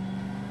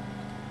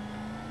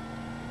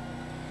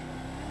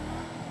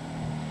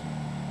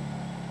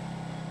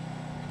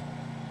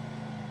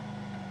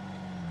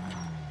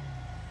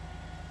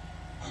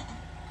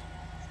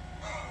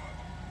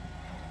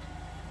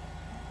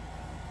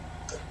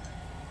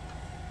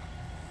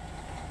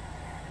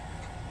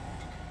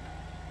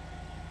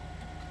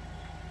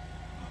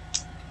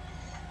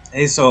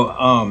 Hey, so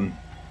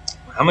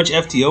how much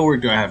FTO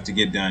work do I have to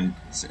get done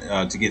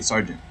to get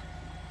sergeant?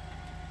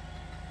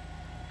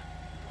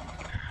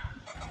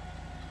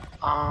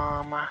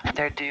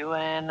 They're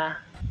doing.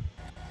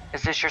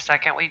 Is this your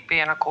second week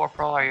being a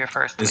corporal or your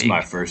first This week? is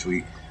my first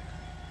week.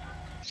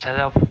 So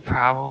they'll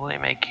probably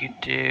make you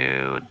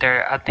do.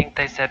 I think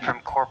they said from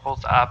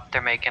corporals up,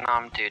 they're making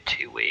them do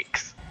 2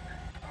 weeks.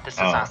 This is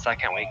our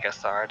second week as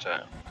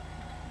sergeant.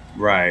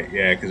 Right,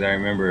 yeah, because I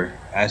remember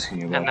asking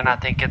you about And then that. I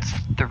think it's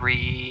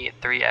three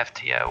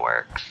FTO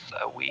works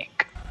a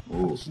week.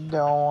 What you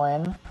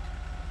doing?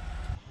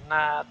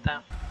 Nothing.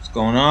 What's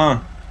going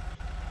on?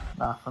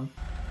 Nothing.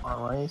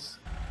 Our race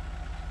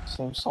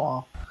seems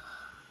slow.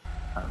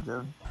 I'm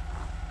good.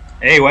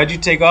 Hey, why'd you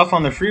take off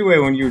on the freeway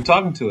when you were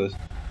talking to us?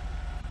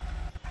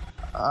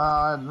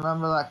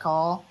 Remember that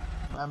call?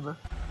 Remember?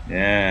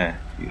 Yeah.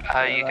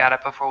 Oh, you got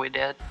it before we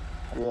did?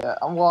 Yeah.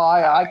 Well,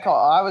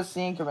 I was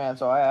seeing command,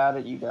 so I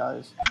added you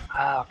guys.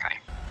 Oh, okay.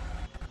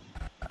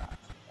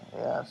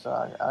 Yeah, so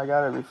I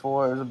got it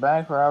before. It was a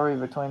bank robbery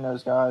between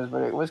those guys,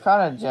 but it was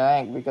kind of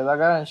jank because I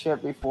got in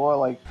shit before,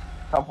 like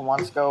a couple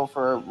months ago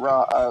for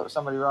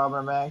somebody robbing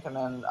a bank and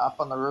then up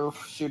on the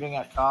roof shooting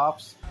at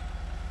cops.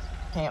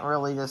 Can't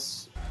really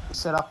just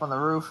sit up on the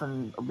roof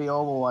and be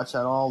Overwatch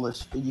at all.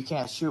 You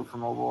can't shoot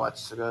from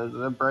Overwatch because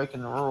they're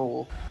breaking the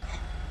rule.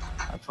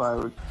 That's why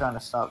we kind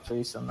of stopped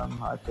chasing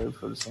them. I could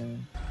for the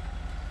scene.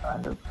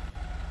 Kind of.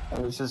 It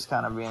was just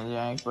kind of being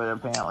jank, but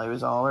apparently it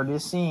was already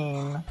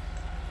seen.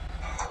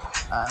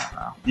 I don't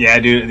know. Yeah,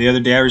 dude, the other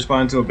day I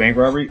responded to a bank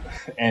robbery,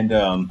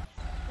 and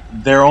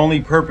their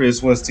only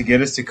purpose was to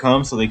get us to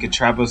come so they could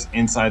trap us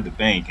inside the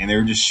bank, and they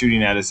were just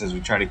shooting at us as we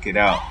tried to get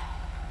out.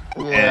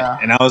 Yeah.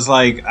 And I was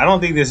like, I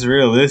don't think this is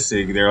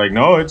realistic. They're like,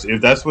 no,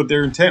 if that's what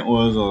their intent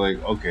was. I was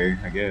like, okay,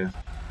 I guess.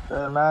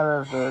 Doesn't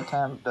matter if the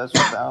attempt, that's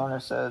what the owner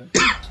said.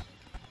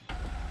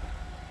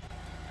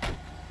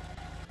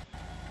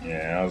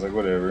 Yeah, I was like,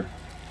 whatever.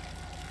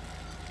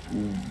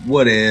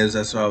 What is?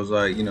 That's why I was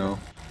like, you know,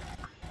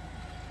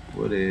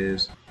 what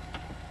is?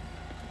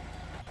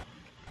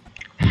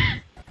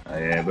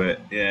 Yeah,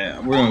 but yeah,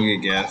 we're gonna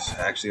get gas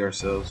actually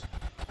ourselves.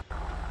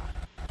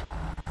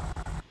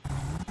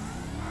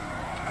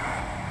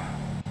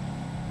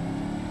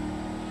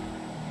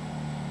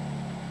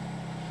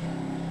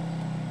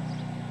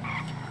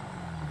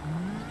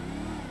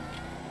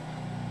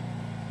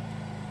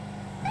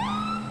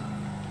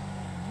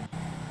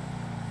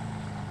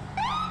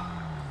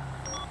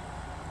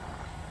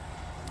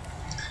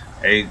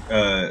 Hey,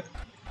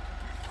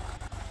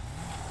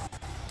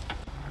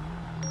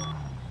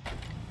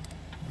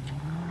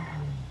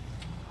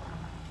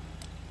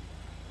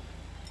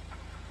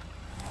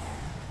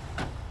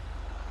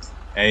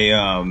 hey,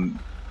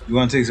 you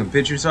want to take some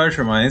pictures, Sarge,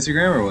 for my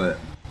Instagram or what?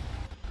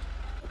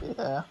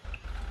 Yeah.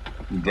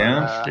 You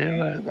down? Let's do it.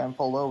 You're getting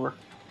pulled over.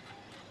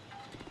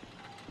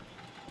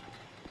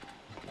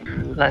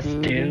 Let's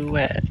do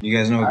it. You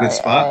guys know a good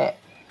spot?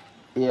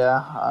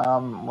 Yeah.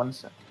 One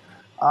sec.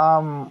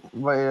 But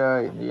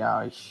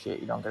yeah,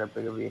 shit, you don't get a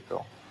bigger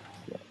vehicle.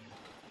 Shit.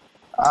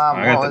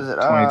 I got what the was it?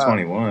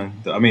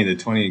 2021. I mean, the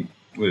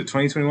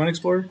 2021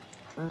 Explorer?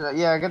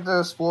 Yeah, get the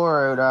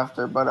Explorer out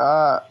after. But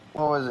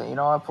what was it? You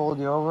know, I pulled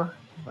you over.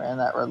 Ran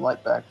that red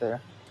light back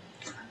there.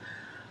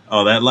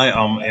 Oh, that light.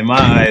 In my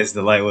eyes,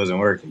 the light wasn't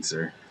working,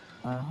 sir.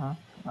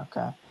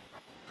 Okay.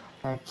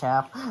 Hey,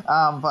 Cap.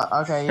 But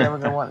okay, yeah, we're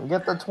gonna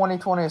get the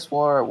 2020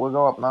 Explorer. We'll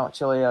go up Mount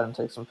Chiliad and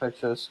take some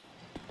pictures.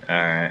 All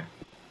right.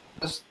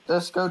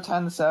 Just go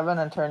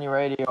 10-7 and turn your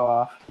radio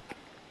off.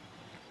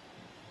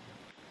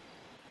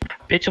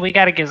 Bitch, we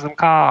gotta get some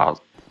calls.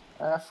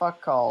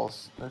 Fuck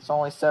calls. There's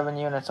only 7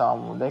 units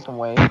on them. They can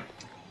wait.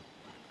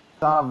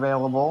 It's not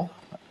available.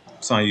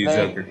 It's on you,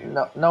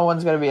 Joker. No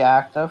one's gonna be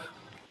active.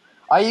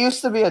 I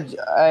used to be a.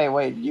 Hey,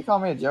 wait, did you call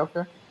me a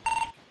Joker?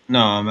 No,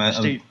 I'm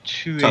State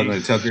talking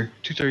to Tucker.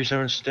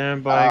 237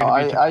 standby.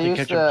 Gonna be attempting to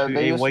catch up to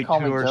they a used to white call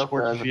me two-hour Joker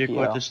sports as a vehicle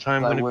PO, at this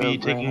time. like Going to be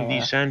with green taking the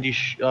hair. Sandy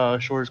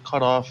Shores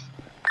cutoff.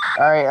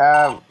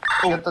 Alright,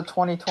 get the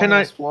 2020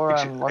 10-9 Explorer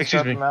and let's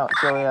excuse go me. to Mount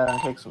Gilead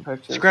and take some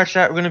pictures. Scratch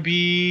that. We're gonna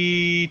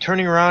be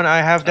turning around.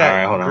 I have that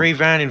Alright, hold on. gray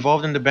van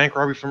involved in the bank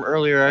robbery from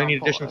earlier. I need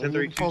Pull- additional you can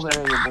 1032. pull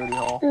there your booty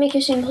hole. Make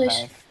a scene, please.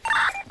 Thanks.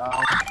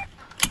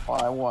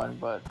 Well, I won,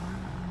 but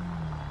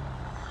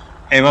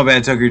Hey, my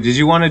bad, Tucker. Did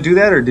you want to do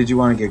that or did you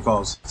want to get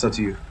calls? It's up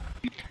to you.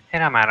 It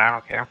don't matter. I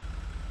don't care.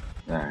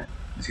 Alright,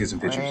 let's get some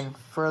pictures. waiting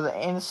for the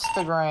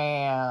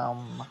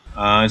Instagram.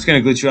 It's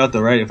gonna glitch you out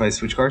though, right? If I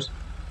switch cars.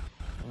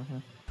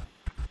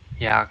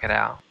 Yeah, I'll get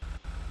out.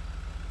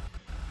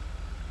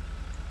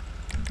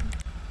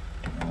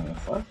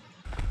 Fuck.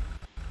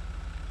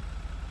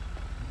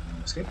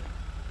 Escape.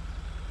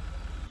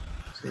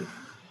 Escape.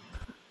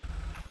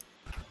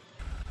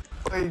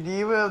 Wait, do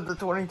you have the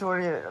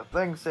 2020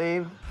 thing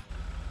saved?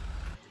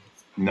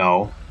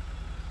 No.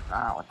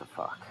 Ah, what the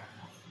fuck.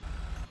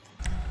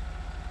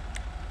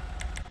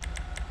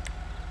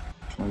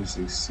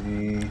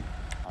 2016.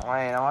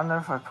 Wait, I wonder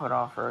if I put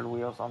off-road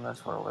wheels on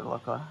this, what it would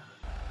look like.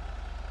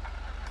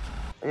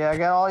 Yeah, I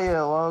got all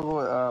your logo.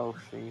 Oh,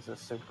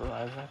 Jesus,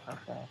 supervisor.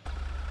 Okay.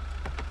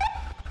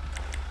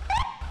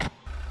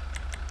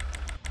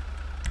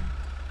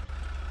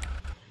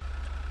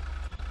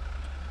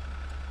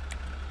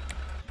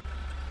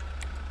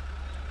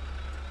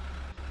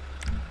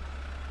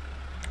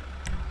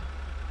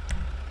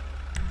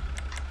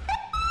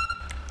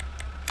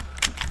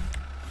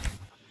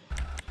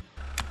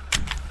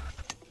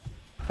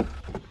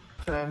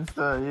 Change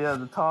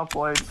the top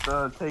lights,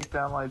 the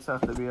takedown lights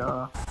have to be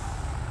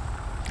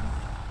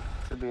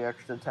should be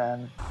extra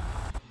 10.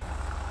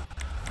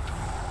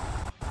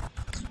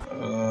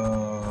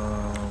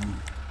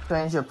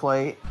 Change your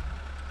plate.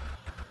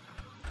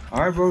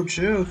 Alright, bro,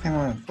 chill. Come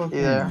on, fuck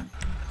You there?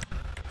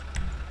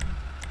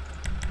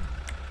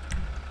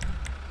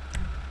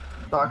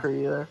 Doc, are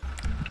you there?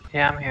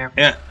 Yeah, I'm here.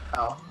 Yeah.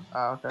 Oh,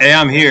 okay. Hey,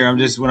 I'm here. I'm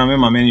just when I'm in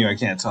my menu, I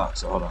can't talk.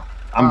 So hold on.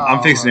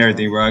 I'm fixing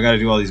everything, bro. I got to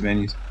do all these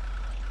menus.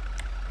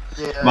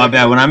 Yeah, My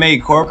bad. When I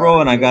made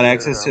corporal and I got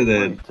access to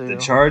the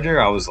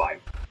charger, I was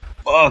like,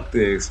 "Fuck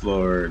the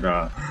Explorer,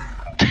 nah."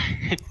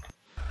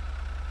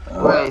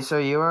 Wait, so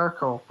you are a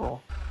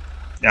corporal?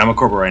 Yeah, I'm a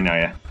corporal right now.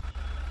 Yeah.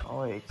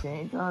 Oh wait, can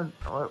you drive?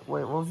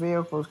 Wait, what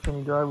vehicles can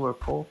you drive with a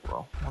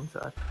corporal? One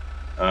sec.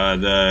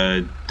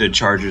 The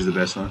Charger's the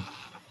best one.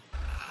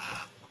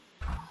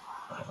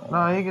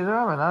 No, you can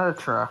drive another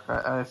truck.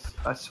 I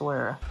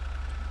swear.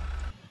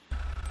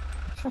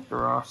 Check the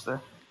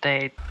roster.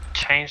 They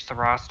changed the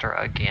roster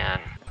again.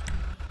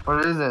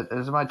 What is it?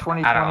 Is it my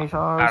 2020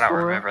 Tahoe? I don't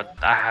remember.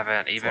 I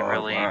haven't even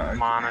really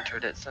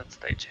monitored it since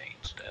they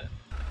changed it.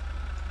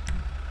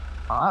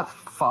 Oh, that's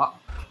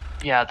fucked.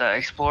 Yeah, the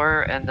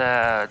Explorer and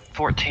the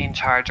 14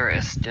 Charger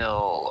is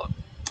still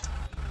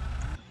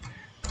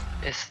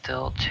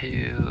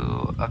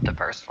two of the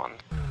first one.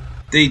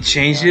 They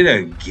changed it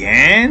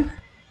again?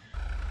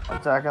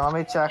 1 second, let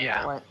me check.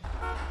 Yeah. Wait.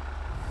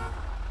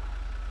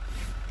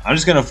 I'm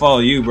just gonna follow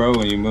you, bro,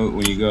 when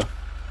you go.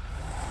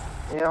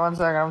 Yeah, 1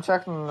 second. I'm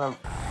checking to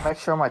make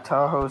sure my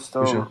Tahoe's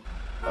still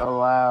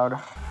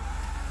allowed.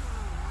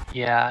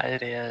 Yeah,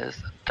 it is.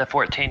 The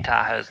 14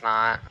 Tahoe's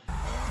not.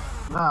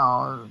 No,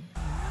 I'm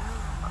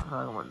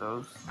talking about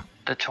those.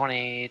 The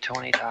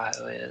 2020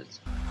 Tahoe is.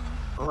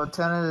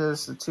 Lieutenant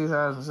is the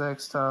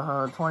 2006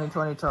 Tahoe.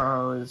 2020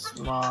 Tahoe is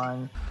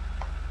mine.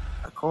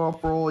 A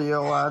corporal, you're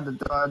allowed to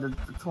drive the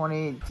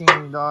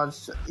 2018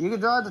 Dodge. You can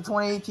drive the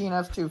 2018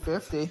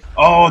 F-250.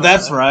 Oh,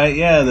 that's right.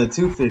 Yeah, the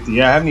 250.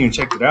 Yeah, I haven't even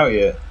checked it out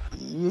yet.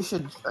 You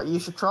should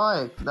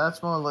try it.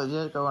 That's more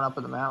legit, going up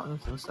in the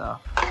mountains and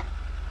stuff.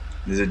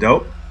 Is it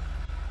dope?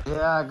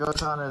 Yeah, it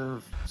goes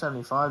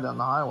 175 down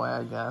the highway,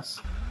 I guess.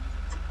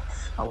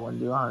 I wouldn't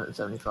do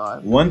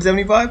 175.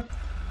 175?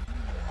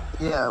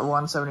 Yeah,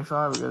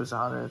 175 it goes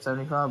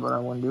 175, but I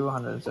wouldn't do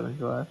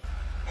 175.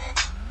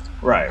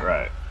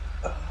 Right.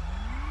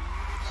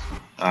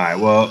 All right.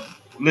 Well,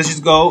 let's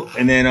just go,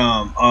 and then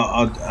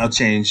I'll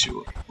change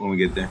when we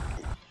get there.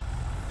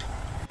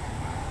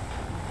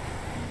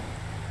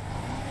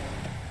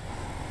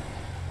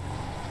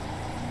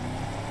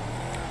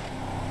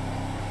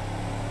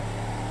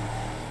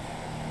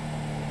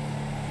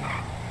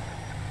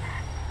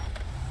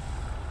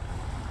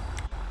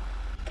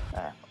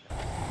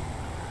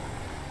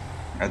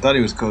 I thought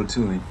he was code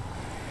 2.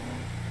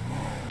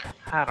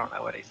 I don't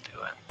know what he's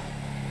doing.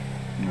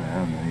 No, I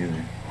don't know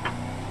either.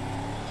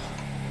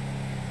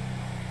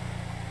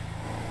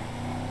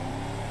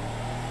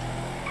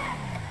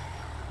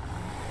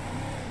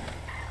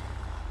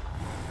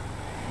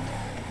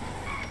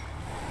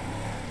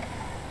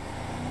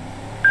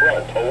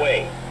 Front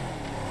away.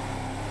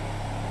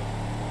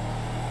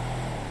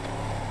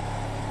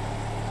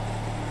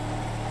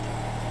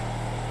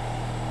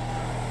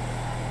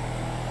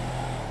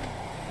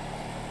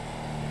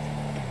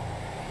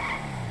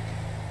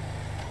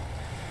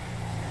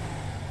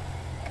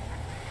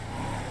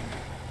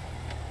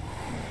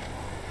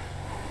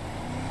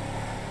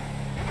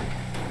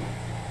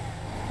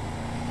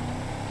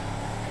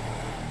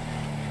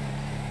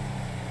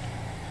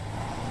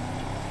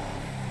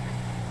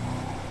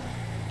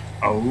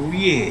 Oh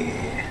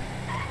yeah.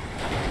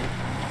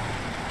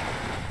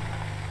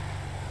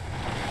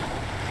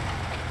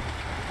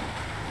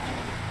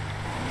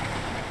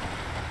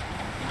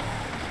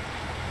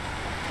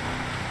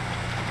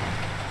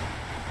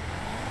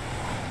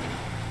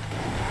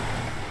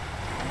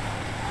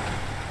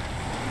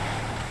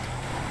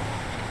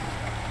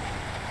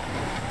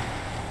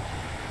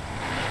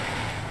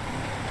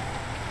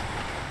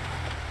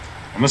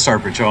 I'm gonna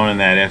start patrolling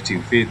that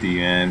F-250,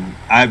 man.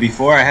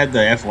 Before I had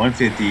the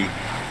F-150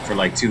 for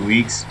like 2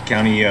 weeks.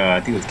 County,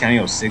 I think it was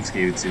County 06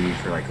 gave it to me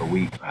for like a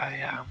week. Oh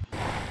yeah.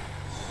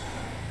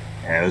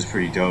 Yeah, it was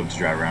pretty dope to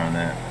drive around in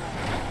that.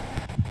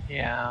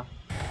 Yeah.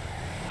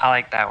 I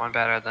like that one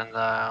better than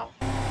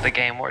the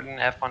Game Warden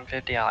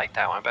F-150. I like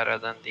that one better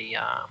than the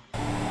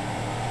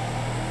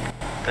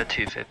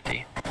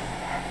 250.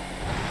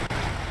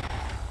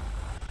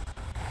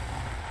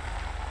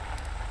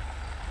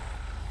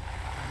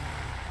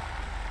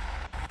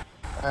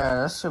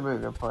 Yeah, this should be a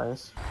good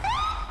place.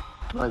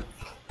 Like,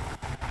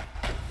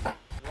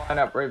 line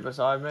up right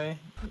beside me.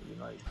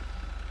 Like,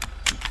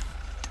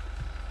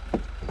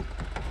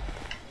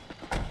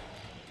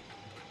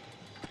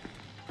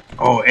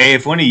 Oh, hey,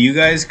 if one of you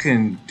guys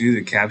can do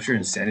the capture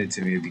and send it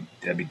to me,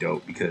 that'd be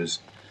dope, because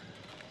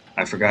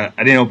I forgot.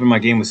 I didn't open my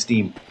game with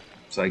Steam,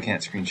 so I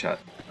can't screenshot.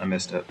 I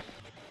messed up.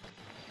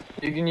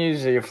 you can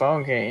use your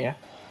phone, can't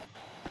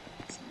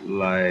you?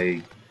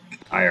 Like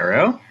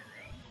IRL?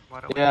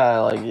 Yeah,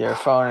 like your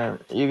phone.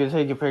 You can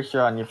take a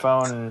picture on your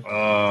phone.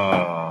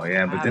 Oh,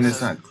 yeah, but then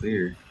it's not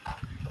clear.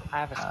 I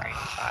have a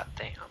screenshot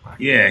thing on my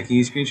Yeah, can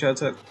you screenshot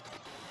that?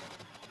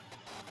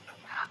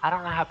 I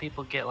don't know how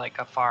people get like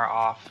a far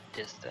off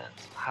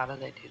distance. How do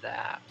they do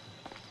that?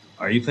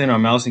 Are you playing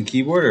on mouse and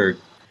keyboard, or?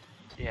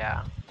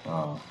 Yeah.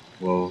 Oh,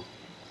 well.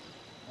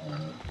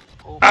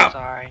 Oops,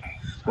 sorry.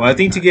 Well, I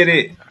think to get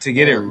it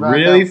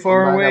really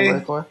far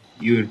away,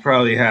 you would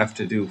probably have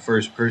to do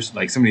first person.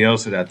 Like somebody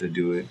else would have to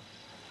do it.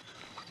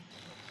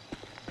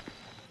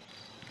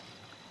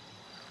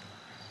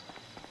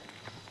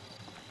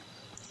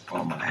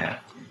 Oh my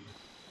hat.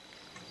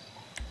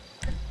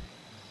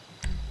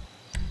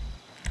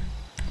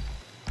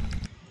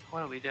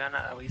 What are we doing?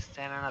 Are we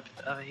standing up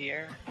over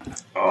here?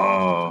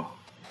 Oh.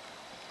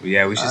 Well,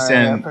 yeah, we should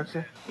stand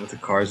with the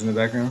cars in the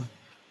background.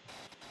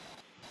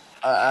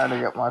 I had to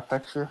get my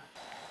picture.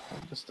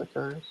 Just the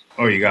cars.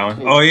 Oh, you got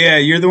one? Oh, yeah,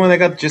 you're the one that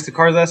got just the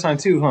cars last time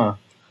too, huh?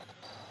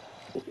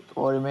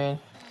 What do you mean?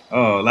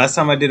 Oh, last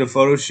time I did a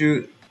photo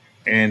shoot,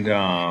 and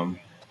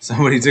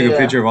somebody took a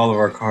picture of all of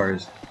our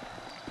cars.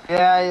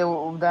 Yeah,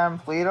 you down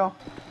Pluto?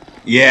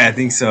 Yeah, I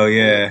think so,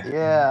 yeah.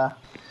 Yeah.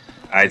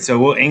 All right, so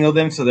we'll angle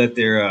them so that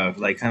they're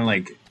like kind of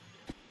like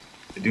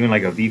doing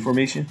like a V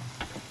formation.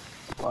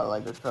 What,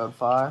 like a code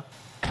 5?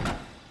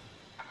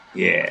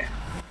 Yeah.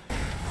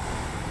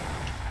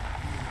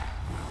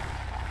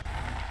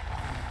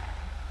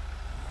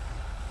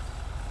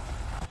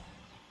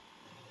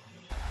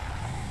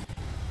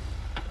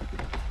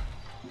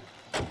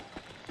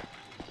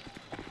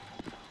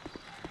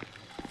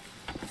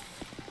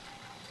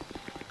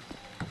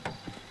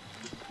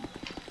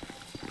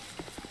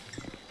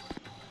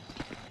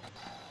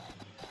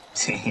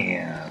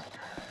 Damn.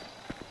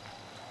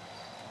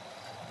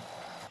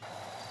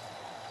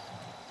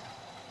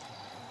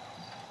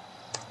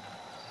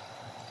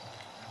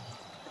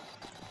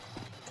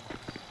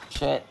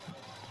 Shit.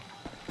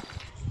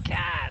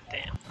 God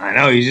damn. I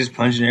know, he's just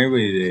punching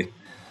everybody today.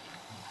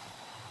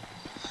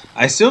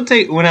 I still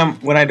take when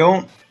I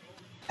don't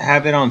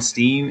have it on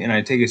Steam and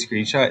I take a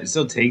screenshot, it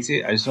still takes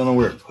it. I just don't know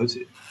where it puts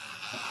it.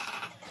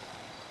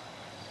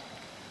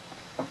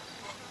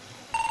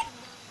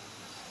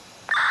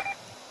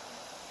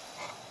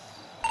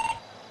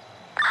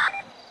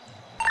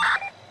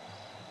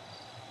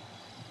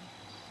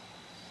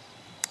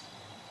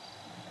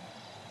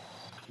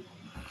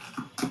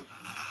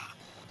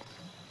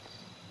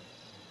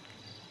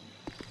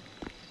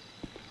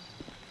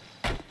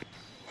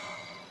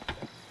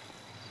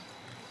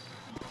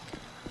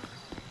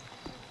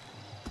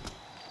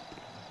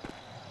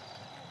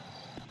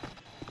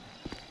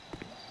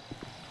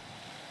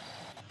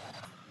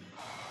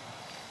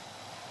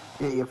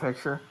 Get your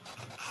picture.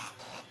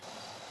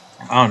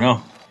 I don't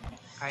know.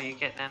 Are you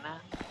getting in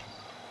it?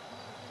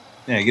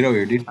 Yeah, get over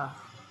here, dude.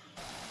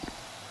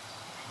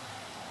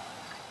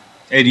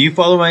 Hey, do you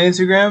follow my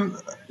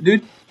Instagram,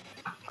 dude?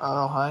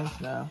 Oh, hi.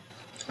 No.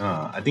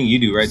 I think you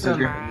do, right,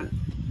 Tucker?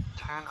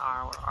 Turn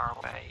our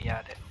way.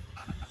 Yeah, I do.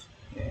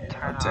 Yeah,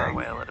 turn our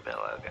way a little bit,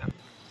 Logan.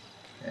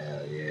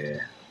 Hell yeah.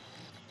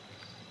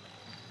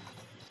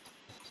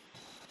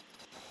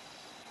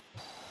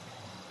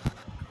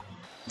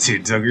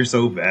 Dude, Tucker's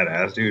so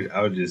badass, dude.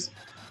 I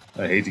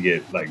hate to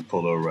get like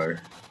pulled over by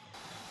her.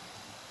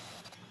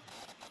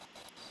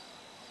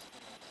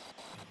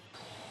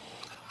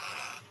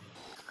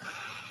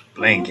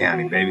 Blaine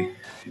County, baby.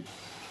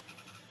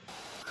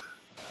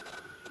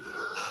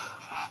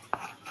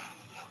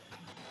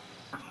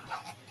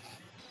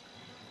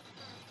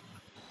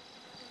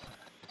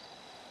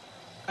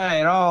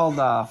 Hey, it all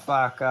hold the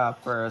fuck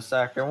up for a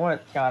second.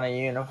 What kind of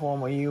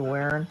uniform are you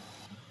wearing?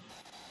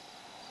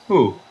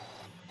 Who?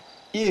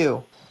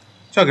 You.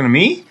 Talking to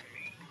me?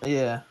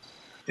 Yeah.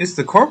 It's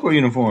the corporal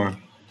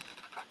uniform.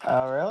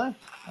 Oh, really?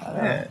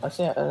 Yeah. I've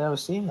never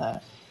seen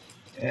that.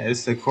 Yeah,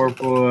 it's the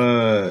corporal.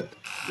 The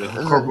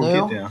Is corporal it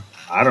new? get down.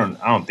 I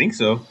don't think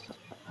so.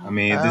 I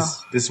mean,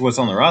 this is what's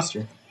on the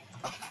roster.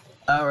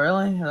 Oh,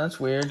 really? That's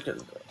weird.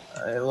 'Cause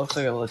it looks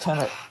like a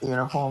lieutenant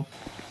uniform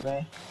to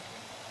me.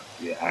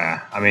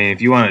 Yeah, I mean,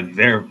 if you want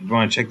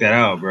to check that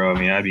out, bro. I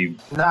mean, I'd be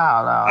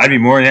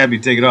more than happy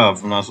to take it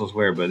off. I'm not supposed to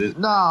wear it, but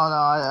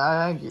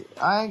I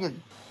think it.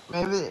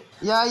 Maybe,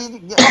 yeah.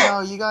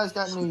 You guys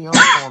got new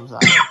uniforms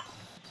on.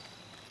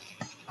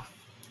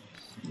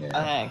 Yeah.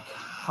 I think.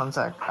 One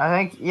sec. I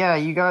think, yeah,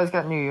 you guys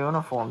got new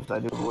uniforms. I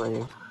do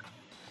believe.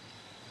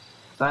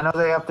 So I know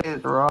they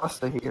updated the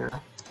roster here.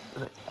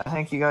 I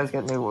think you guys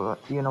got new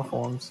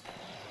uniforms.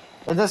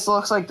 It just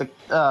looks like the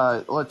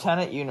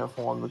lieutenant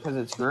uniform because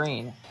it's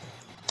green.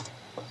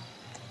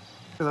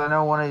 Because I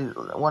know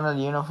one of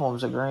the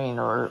uniforms are green,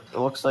 or it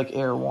looks like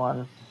Air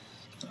One.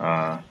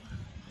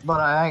 But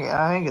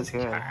I think it's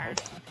good.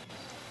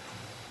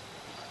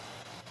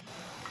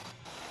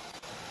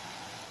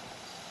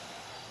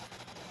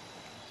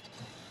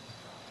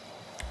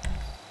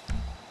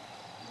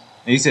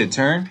 You said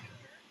turn?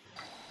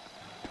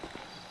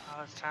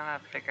 I was trying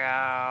to figure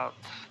out.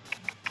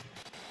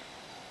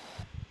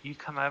 You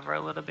come over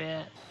a little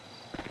bit.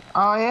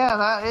 Oh yeah,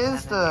 that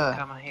is You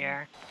come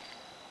here.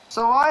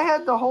 So I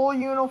had the whole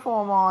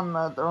uniform on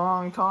at the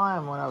wrong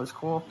time when I was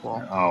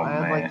corporal. Oh,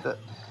 man.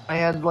 I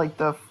had like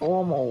the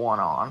formal one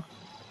on.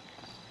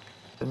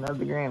 Didn't have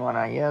the green one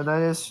on. Yeah,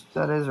 that is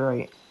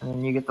right. And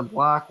then you get the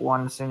black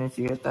one as soon as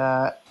you get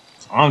that.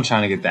 I'm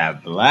trying to get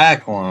that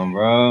black one,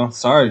 bro.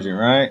 Sergeant,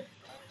 right?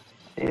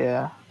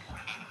 Yeah.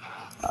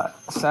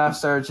 Staff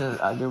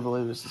sergeant, I do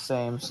believe it's the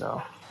same.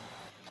 So.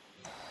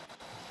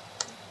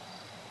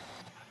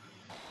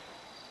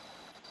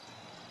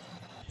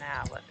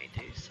 Now let me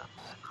do something.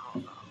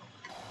 Hold on.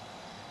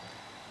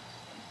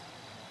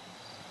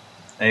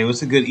 Hey,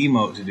 what's a good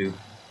emote to do?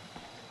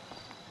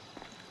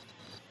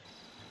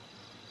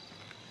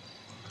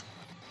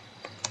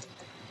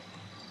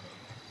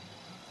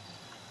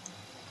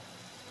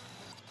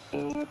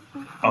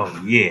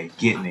 Oh yeah,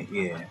 getting it,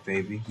 yeah,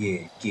 baby,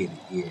 yeah, get it,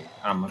 yeah.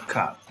 I'm a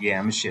cop, yeah,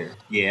 I'm a sheriff,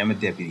 yeah, I'm a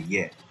deputy,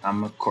 yeah,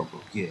 I'm a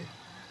corporal, yeah,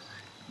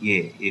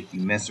 yeah. If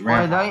you mess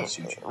around, I'll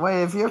shoot you.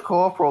 Wait, if you're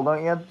corporal,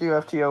 don't you have to do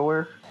FTO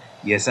work?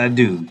 Yes, I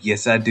do.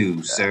 Yes, I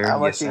do, sir. How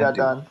much yes, you got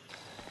done?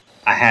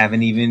 I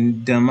haven't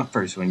even done my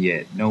first one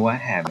yet. No, I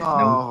haven't.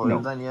 Oh, no.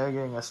 Then you're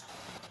getting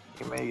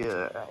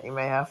you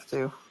may have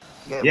to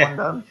get one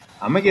done.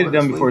 I'm gonna get it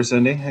done before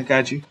Sunday. I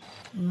got you.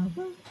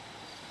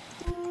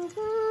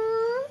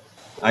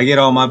 I get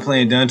all my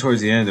playing done towards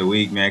the end of the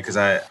week, man. Cause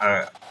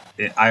IRL,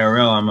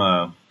 I'm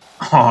a.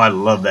 Oh, I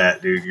love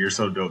that, dude. You're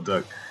so dope,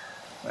 Doug.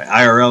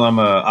 IRL, I'm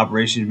a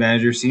operations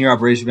manager, senior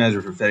operations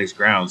manager for FedEx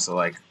Ground. So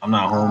like, I'm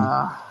not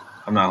home.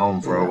 I'm not home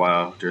for a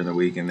while during the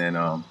week, and then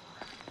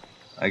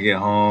I get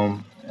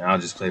home and I'll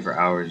just play for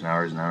hours and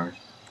hours and hours.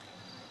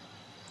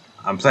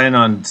 I'm planning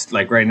on,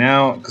 like, right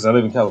now, because I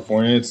live in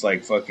California, it's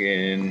like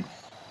fucking,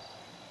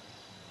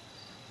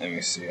 let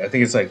me see, I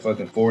think it's like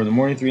fucking 4 in the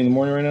morning, 3 in the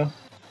morning right now.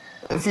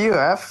 If you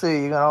have to,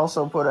 you can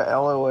also put a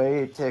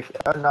LOA ticket,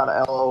 not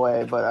a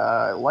LOA, but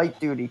a light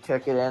duty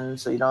ticket in,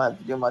 so you don't have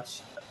to do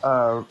much.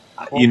 Work.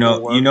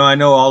 I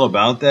know all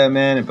about that,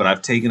 man, but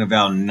I've taken a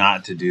vow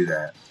not to do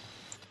that.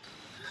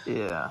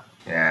 Yeah.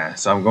 Yeah,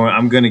 so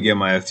I'm gonna get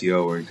my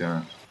FTO work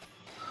done.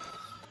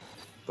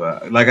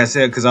 But like I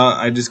said, because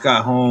I just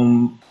got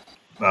home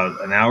about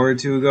an hour or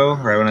two ago,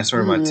 right when I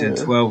started my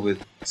 10-12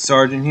 with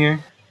Sergeant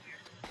here.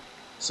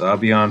 So I'll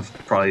be on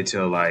probably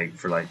till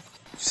for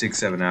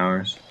 6-7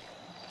 hours.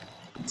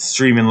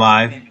 Streaming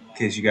live, in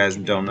case you guys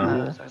don't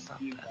know.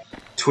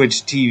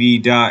 Twitch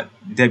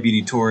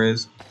TV.Deputy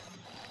Torrez.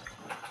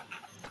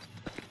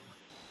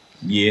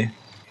 Yeah.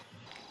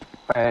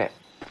 Wait.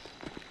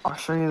 I'll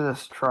show you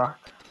this truck.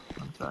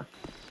 One sec.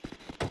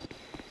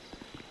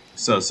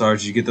 So,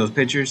 Sarge, did you get those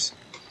pictures?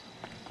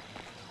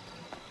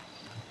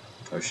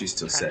 Oh, she's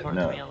still setting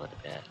up. Me a little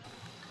bit.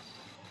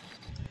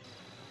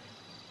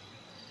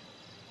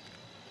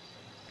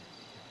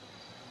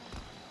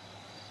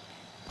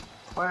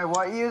 Wait,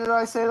 what year did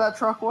I say that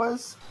truck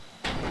was?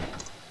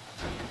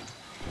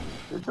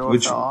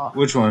 Which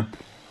one?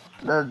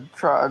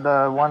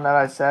 The one that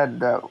I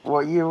said.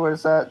 What year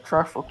was that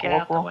truck for corporal?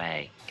 Get out the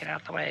way. Get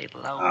out the way.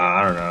 Low.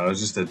 I don't know. It was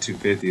just a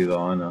 250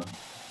 though. I know.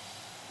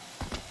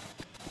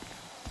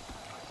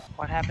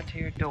 What happened to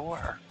your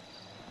door?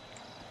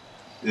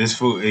 This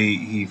fool,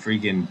 he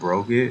freaking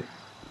broke it.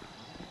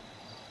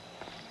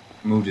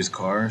 Moved his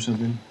car or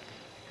something.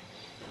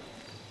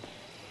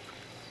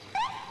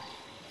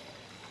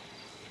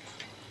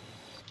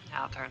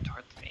 Now turn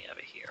towards me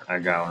over here. I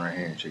got one right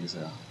here. Check this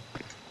out.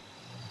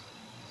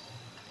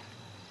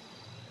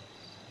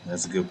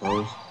 That's a good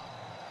pose.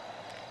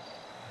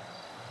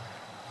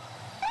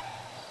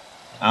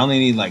 I only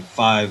need like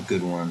 5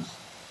 good ones.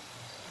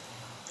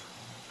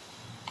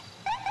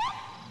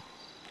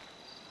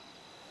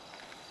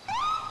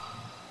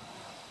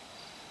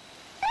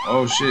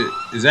 Oh shit!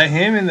 Is that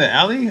him in the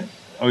alley?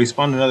 Oh, he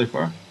spawned another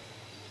car.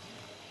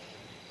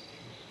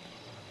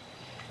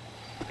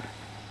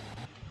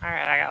 All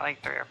right, I got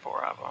like 3 or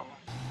 4 of them.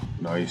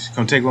 Nice.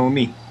 Come take one with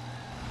me.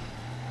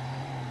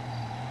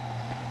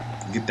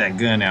 Get that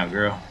gun out,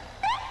 girl.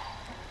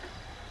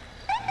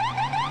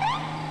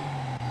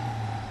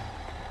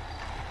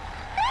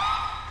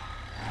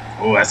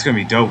 Oh, that's gonna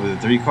be dope with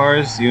the 3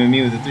 cars. You and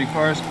me with the 3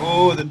 cars.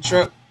 Oh, the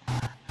truck.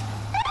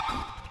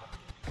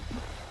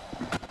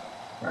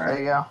 There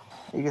you go.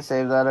 You can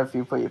save that if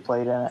you put your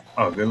plate in it.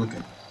 Oh, good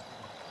looking.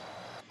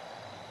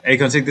 Hey,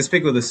 come take this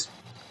pic with us.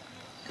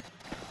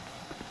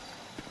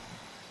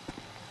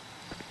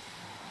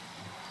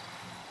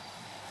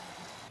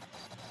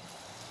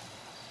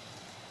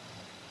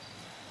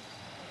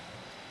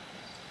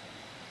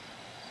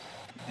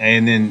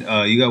 And then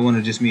you got one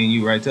of just me and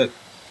you, right, Tuck?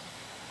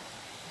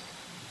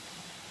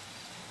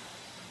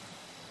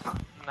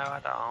 No, I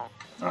don't.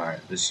 All right,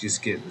 let's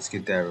get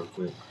that real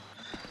quick.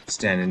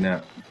 Standing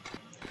up.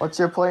 What's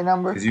your plate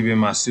number? Cause you've been in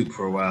my soup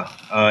for a while.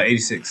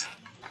 86.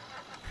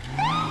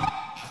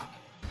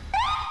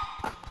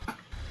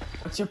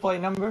 What's your plate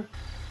number?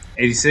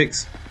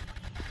 86.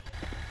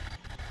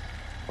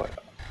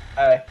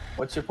 Hey,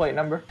 what's your plate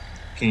number?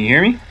 Can you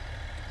hear me? Can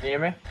you hear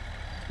me?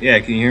 Yeah,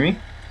 can you hear me?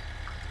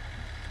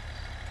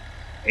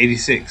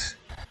 86.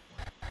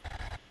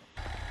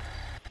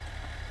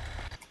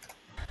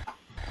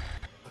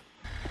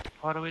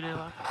 What do we do?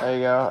 There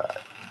you go.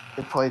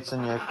 Your plate's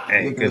in your.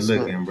 Hey, good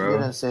looking, bro. You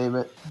didn't save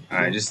it. All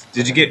right, just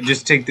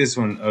take this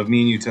one of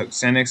me and you, Tuck.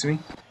 Stand next to me,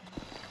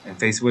 and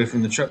face away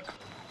from the truck,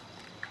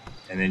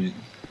 and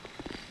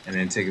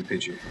then take a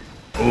picture.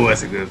 Oh,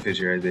 that's a good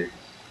picture right there.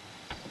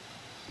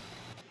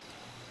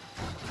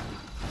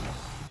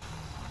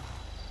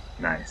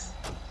 Nice.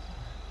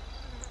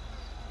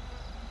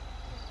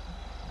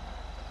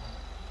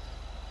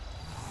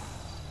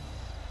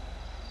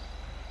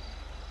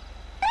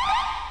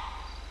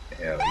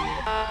 Hell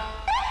yeah.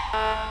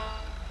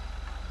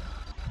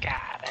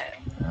 Got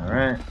it.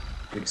 Alright.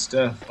 Good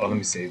stuff. Oh, let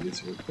me save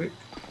this real quick.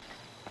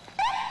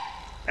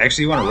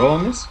 Actually, you want to roll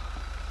on this?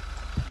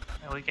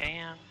 Yeah, we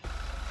can.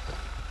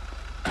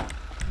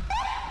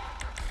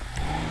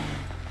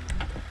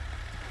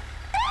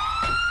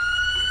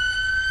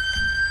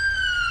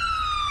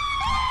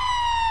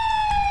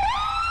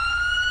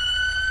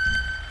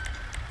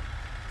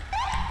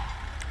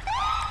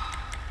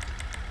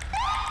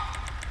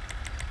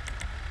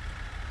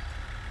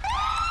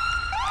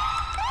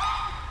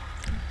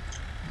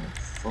 What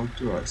the fuck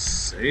do I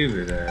save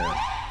it at?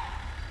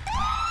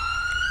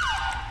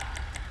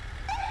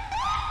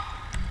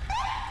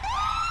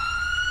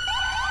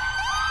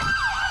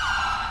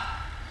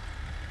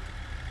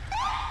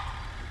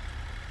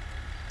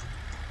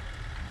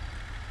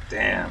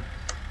 Damn.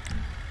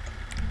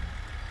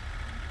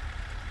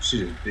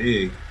 Shit is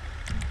big.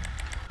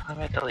 Let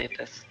me delete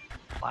this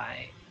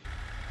light.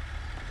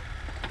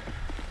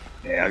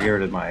 Yeah, I'll get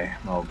rid of my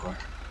old car.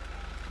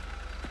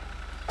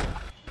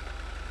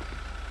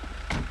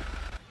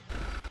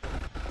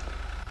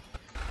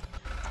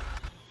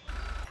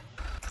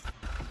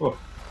 Whoa.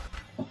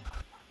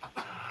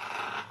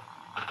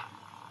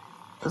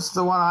 This is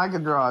the one I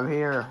could drive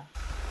here.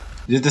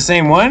 Is it the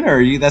same one,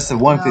 or that's the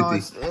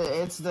 150? No,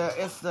 it's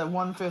the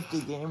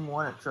 150 game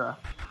Hornet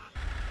truck.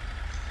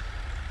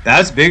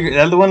 That's bigger.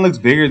 That one looks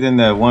bigger than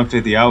the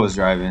 150 I was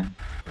driving.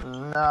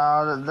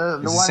 No,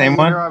 the one same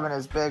that you're one? driving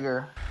is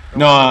bigger.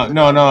 No.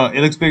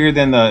 It looks bigger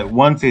than the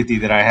 150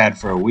 that I had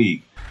for a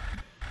week.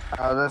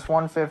 This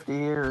 150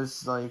 here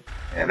is like.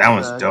 Yeah, that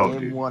one's dope,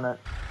 game dude. Hornet.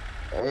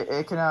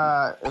 It can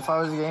if I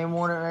was a game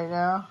Hornet right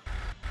now,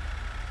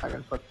 I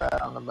can put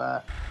that on the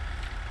back.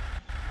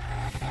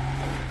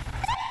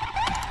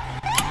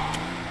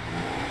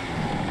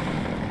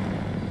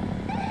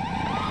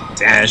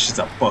 Damn, it's just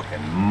a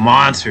fucking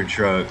monster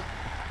truck.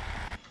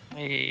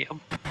 Yep.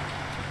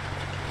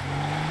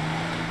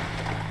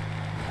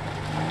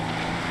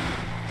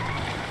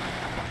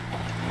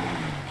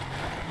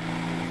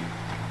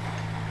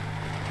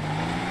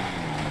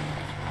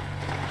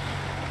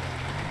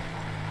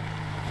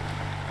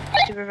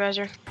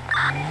 Supervisor.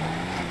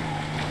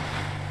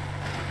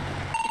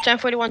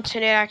 1041,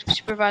 10 active,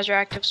 supervisor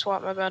active,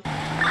 SWAT, my bad.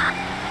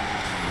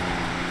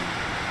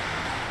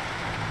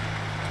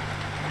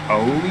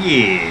 Oh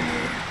yeah.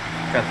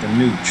 Got the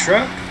new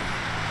truck.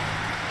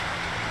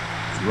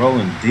 It's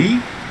rolling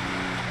deep.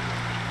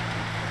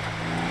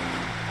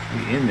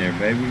 We in there,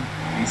 baby.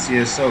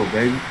 BCSO,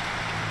 baby.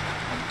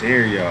 I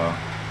dare y'all.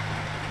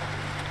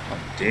 I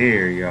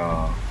dare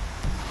y'all.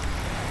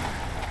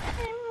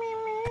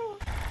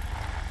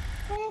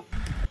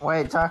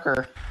 Wait,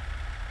 Tucker.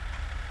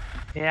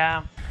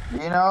 Yeah.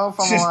 You know if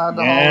I'm allowed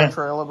to haul a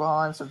trailer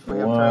behind since we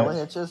have trailer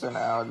hitches, or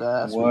no?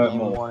 That's what game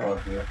Hornet.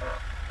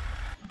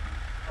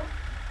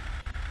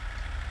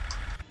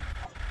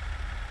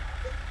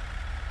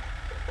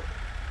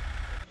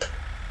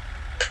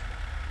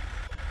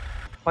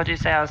 What'd you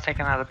say? I was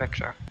taking another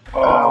picture.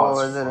 What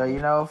was it? You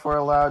know if we're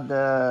allowed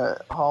to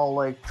haul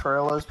like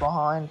trailers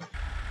behind?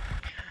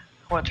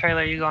 What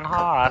trailer are you gonna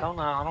haul? I don't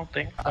know. I don't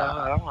think so.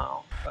 I don't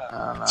know. But...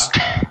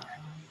 I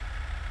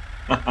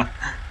don't know.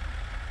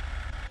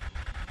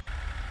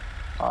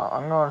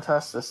 I'm going to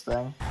test this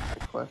thing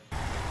real quick.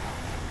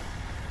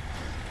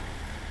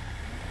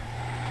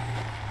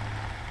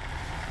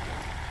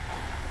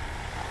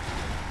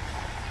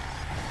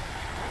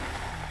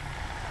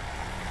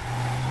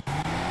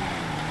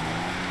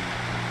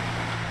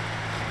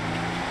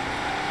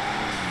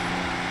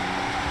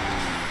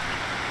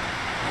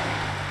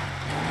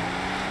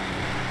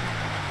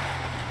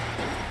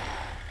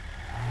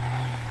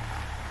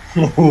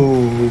 What?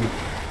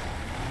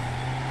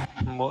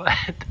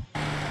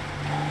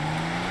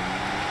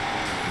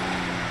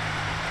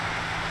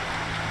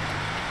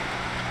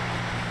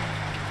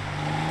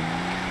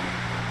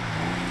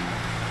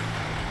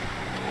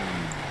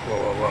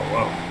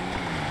 Whoa.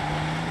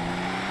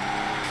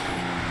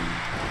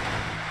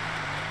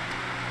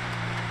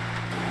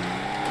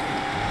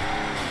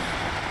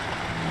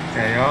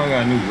 Okay, y'all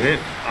got a new whip.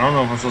 I don't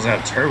know if I'm supposed to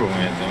have turbo in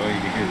it, though. You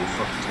can hear the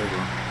fucking turbo.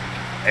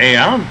 Hey,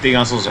 I don't think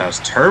I'm supposed to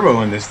have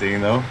turbo in this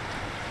thing, though.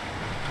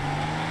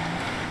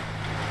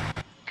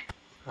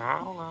 I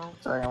don't know.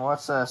 Second,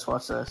 what's this?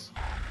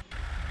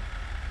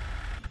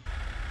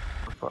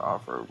 Put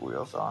off-road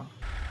wheels on.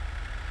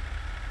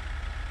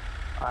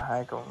 I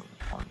heck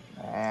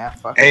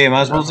fuck. Hey, am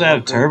I supposed to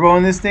have turbo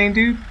in this thing,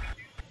 dude?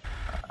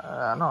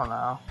 I don't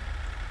know.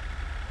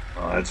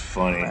 Oh, that's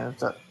funny. I mean,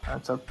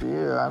 it's up to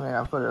you. I mean,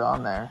 I put it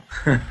on there.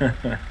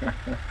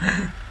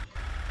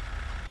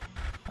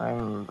 I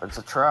mean, it's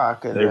a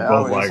truck. It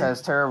always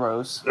has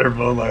turbos. They're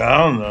both like, I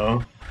don't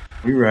know.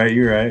 You're right.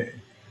 Alright,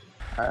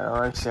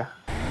 I'll write you.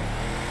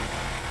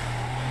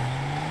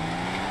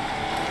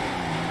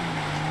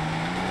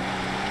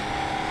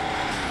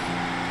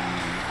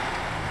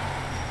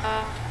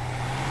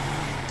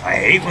 I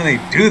hate when they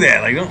do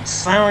that. Like, don't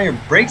slam on your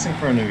brakes in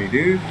front of me,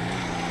 dude.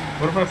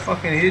 What if I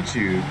fucking hit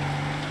you?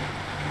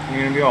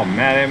 You're gonna be all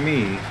mad at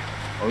me.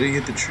 Oh, you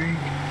hit the tree?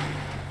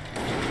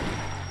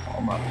 Oh,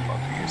 I'm about to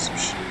fucking hit some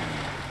shit.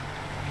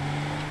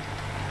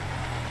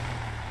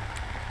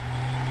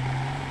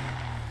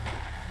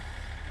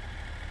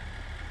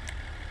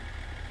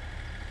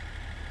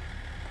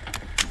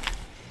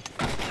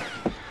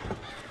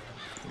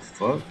 The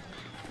fuck?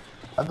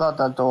 I thought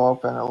that door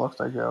opened. It looks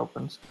like it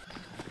opens.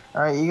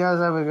 All right, you guys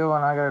have a good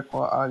one. I gotta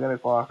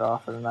clock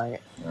off for the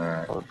night. All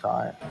right. So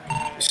tired.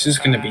 This is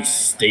gonna be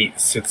state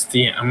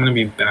 60. I'm gonna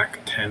be back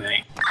at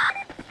 10:08.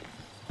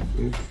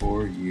 Good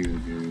for you,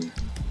 dude.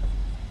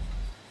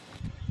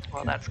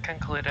 Well, that's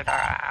concluded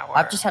our hour.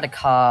 I've just had a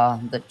car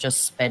that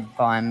just sped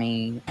by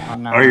me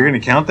on. Oh, you're gonna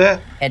count that?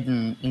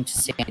 Heading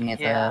intersecting at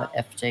the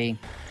FD.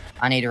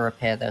 I need to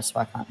repair this, so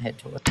I can't head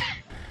to it.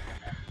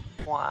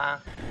 Why?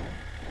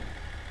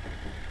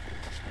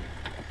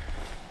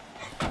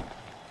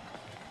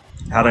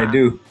 How'd I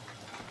do?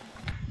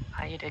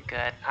 Oh, you did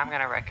good. I'm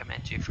gonna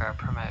recommend you for a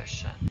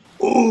promotion.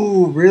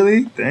 Oh,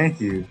 really?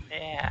 Thank you.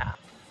 Yeah.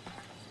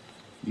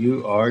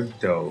 You are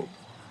dope.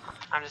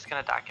 I'm just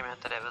gonna document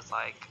that it was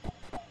like,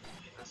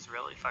 it was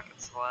really fucking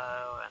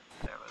slow and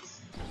there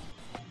was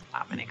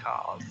not many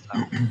calls,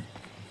 so.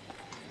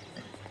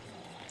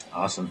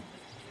 Awesome.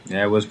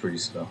 Yeah, it was pretty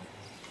slow.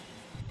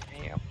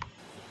 Yep.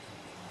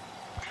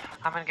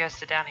 I'm gonna go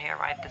sit down here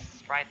and write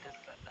this up.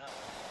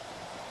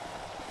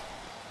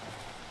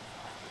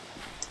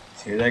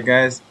 Hear that,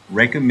 guys?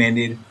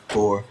 Recommended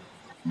for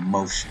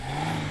motion.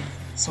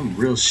 Some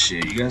real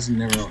shit. You guys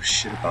never know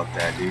shit about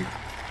that, dude.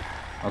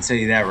 I'll tell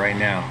you that right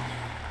now.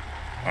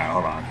 Alright,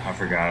 hold on. I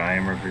forgot. I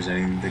am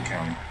representing the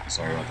county.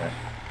 Sorry about that.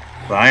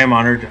 But I am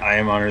honored.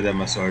 That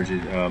my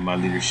sergeant, my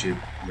leadership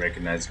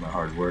recognizes my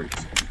hard work,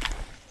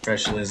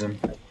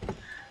 professionalism.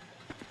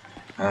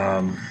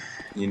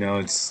 You know,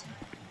 it's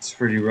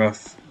pretty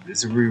rough.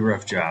 It's a pretty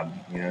rough job.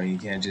 You know, you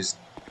can't just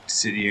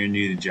sit here and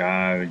do the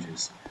job and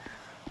just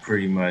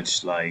pretty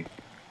much like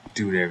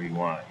do whatever you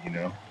want, you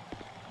know?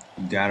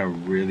 You gotta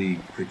really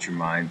put your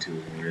mind to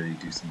it and really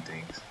do some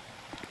things.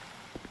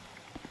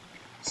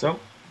 So,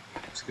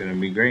 it's gonna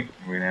be great.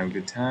 We're gonna have a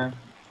good time.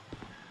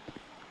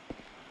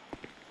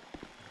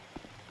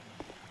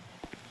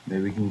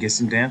 Maybe we can get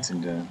some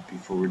dancing done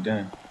before we're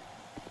done.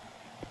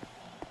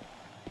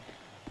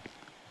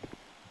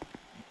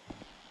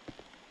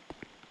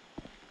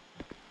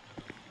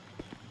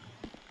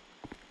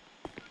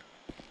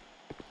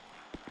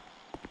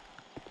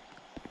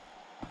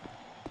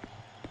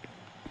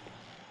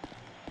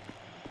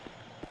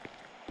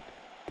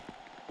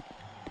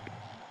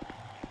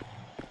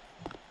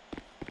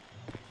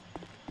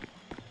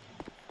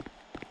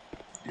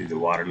 Dude, the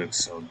water looks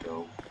so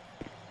dope.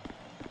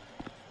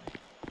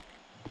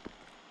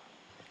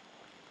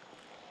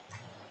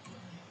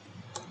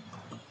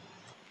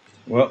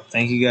 Well,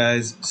 thank you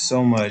guys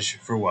so much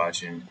for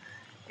watching.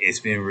 It's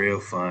been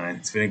real fun.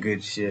 It's been a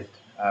good shift.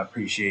 I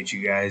appreciate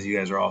you guys. You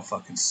guys are all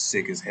fucking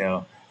sick as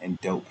hell and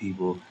dope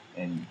people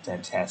and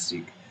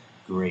fantastic,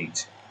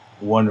 great,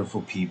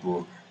 wonderful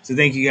people. So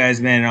thank you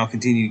guys, man, and I'll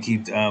continue to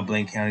keep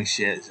Blaine County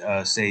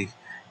safe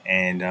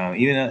and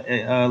even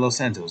Los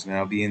Santos, man.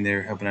 I'll be in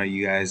there helping out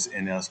you guys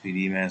in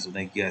LSPD, man. So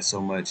thank you guys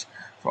so much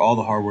for all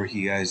the hard work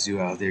you guys do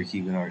out there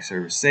keeping our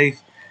service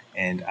safe.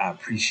 And I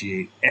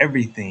appreciate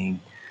everything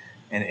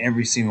and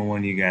every single one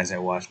of you guys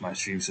that watch my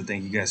stream. So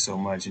thank you guys so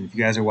much. And if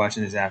you guys are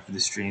watching this after the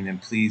stream, then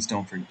please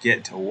don't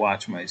forget to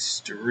watch my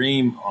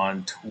stream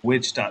on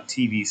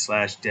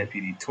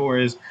twitch.tv/Deputy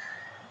Torrez.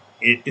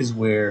 It is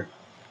where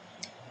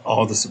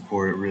all the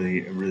support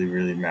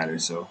really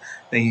matters. So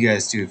thank you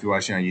guys too. If you're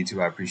watching on YouTube,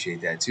 I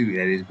appreciate that too.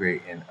 That is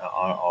great and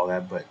all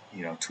that, but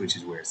you know, Twitch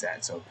is where it's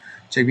at. So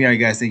check me out, you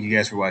guys. Thank you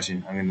guys for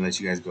watching. I'm gonna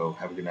let you guys go.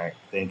 Have a good night.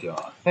 Thank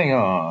y'all.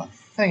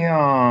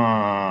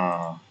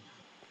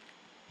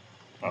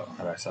 Oh,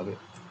 how do I stop it?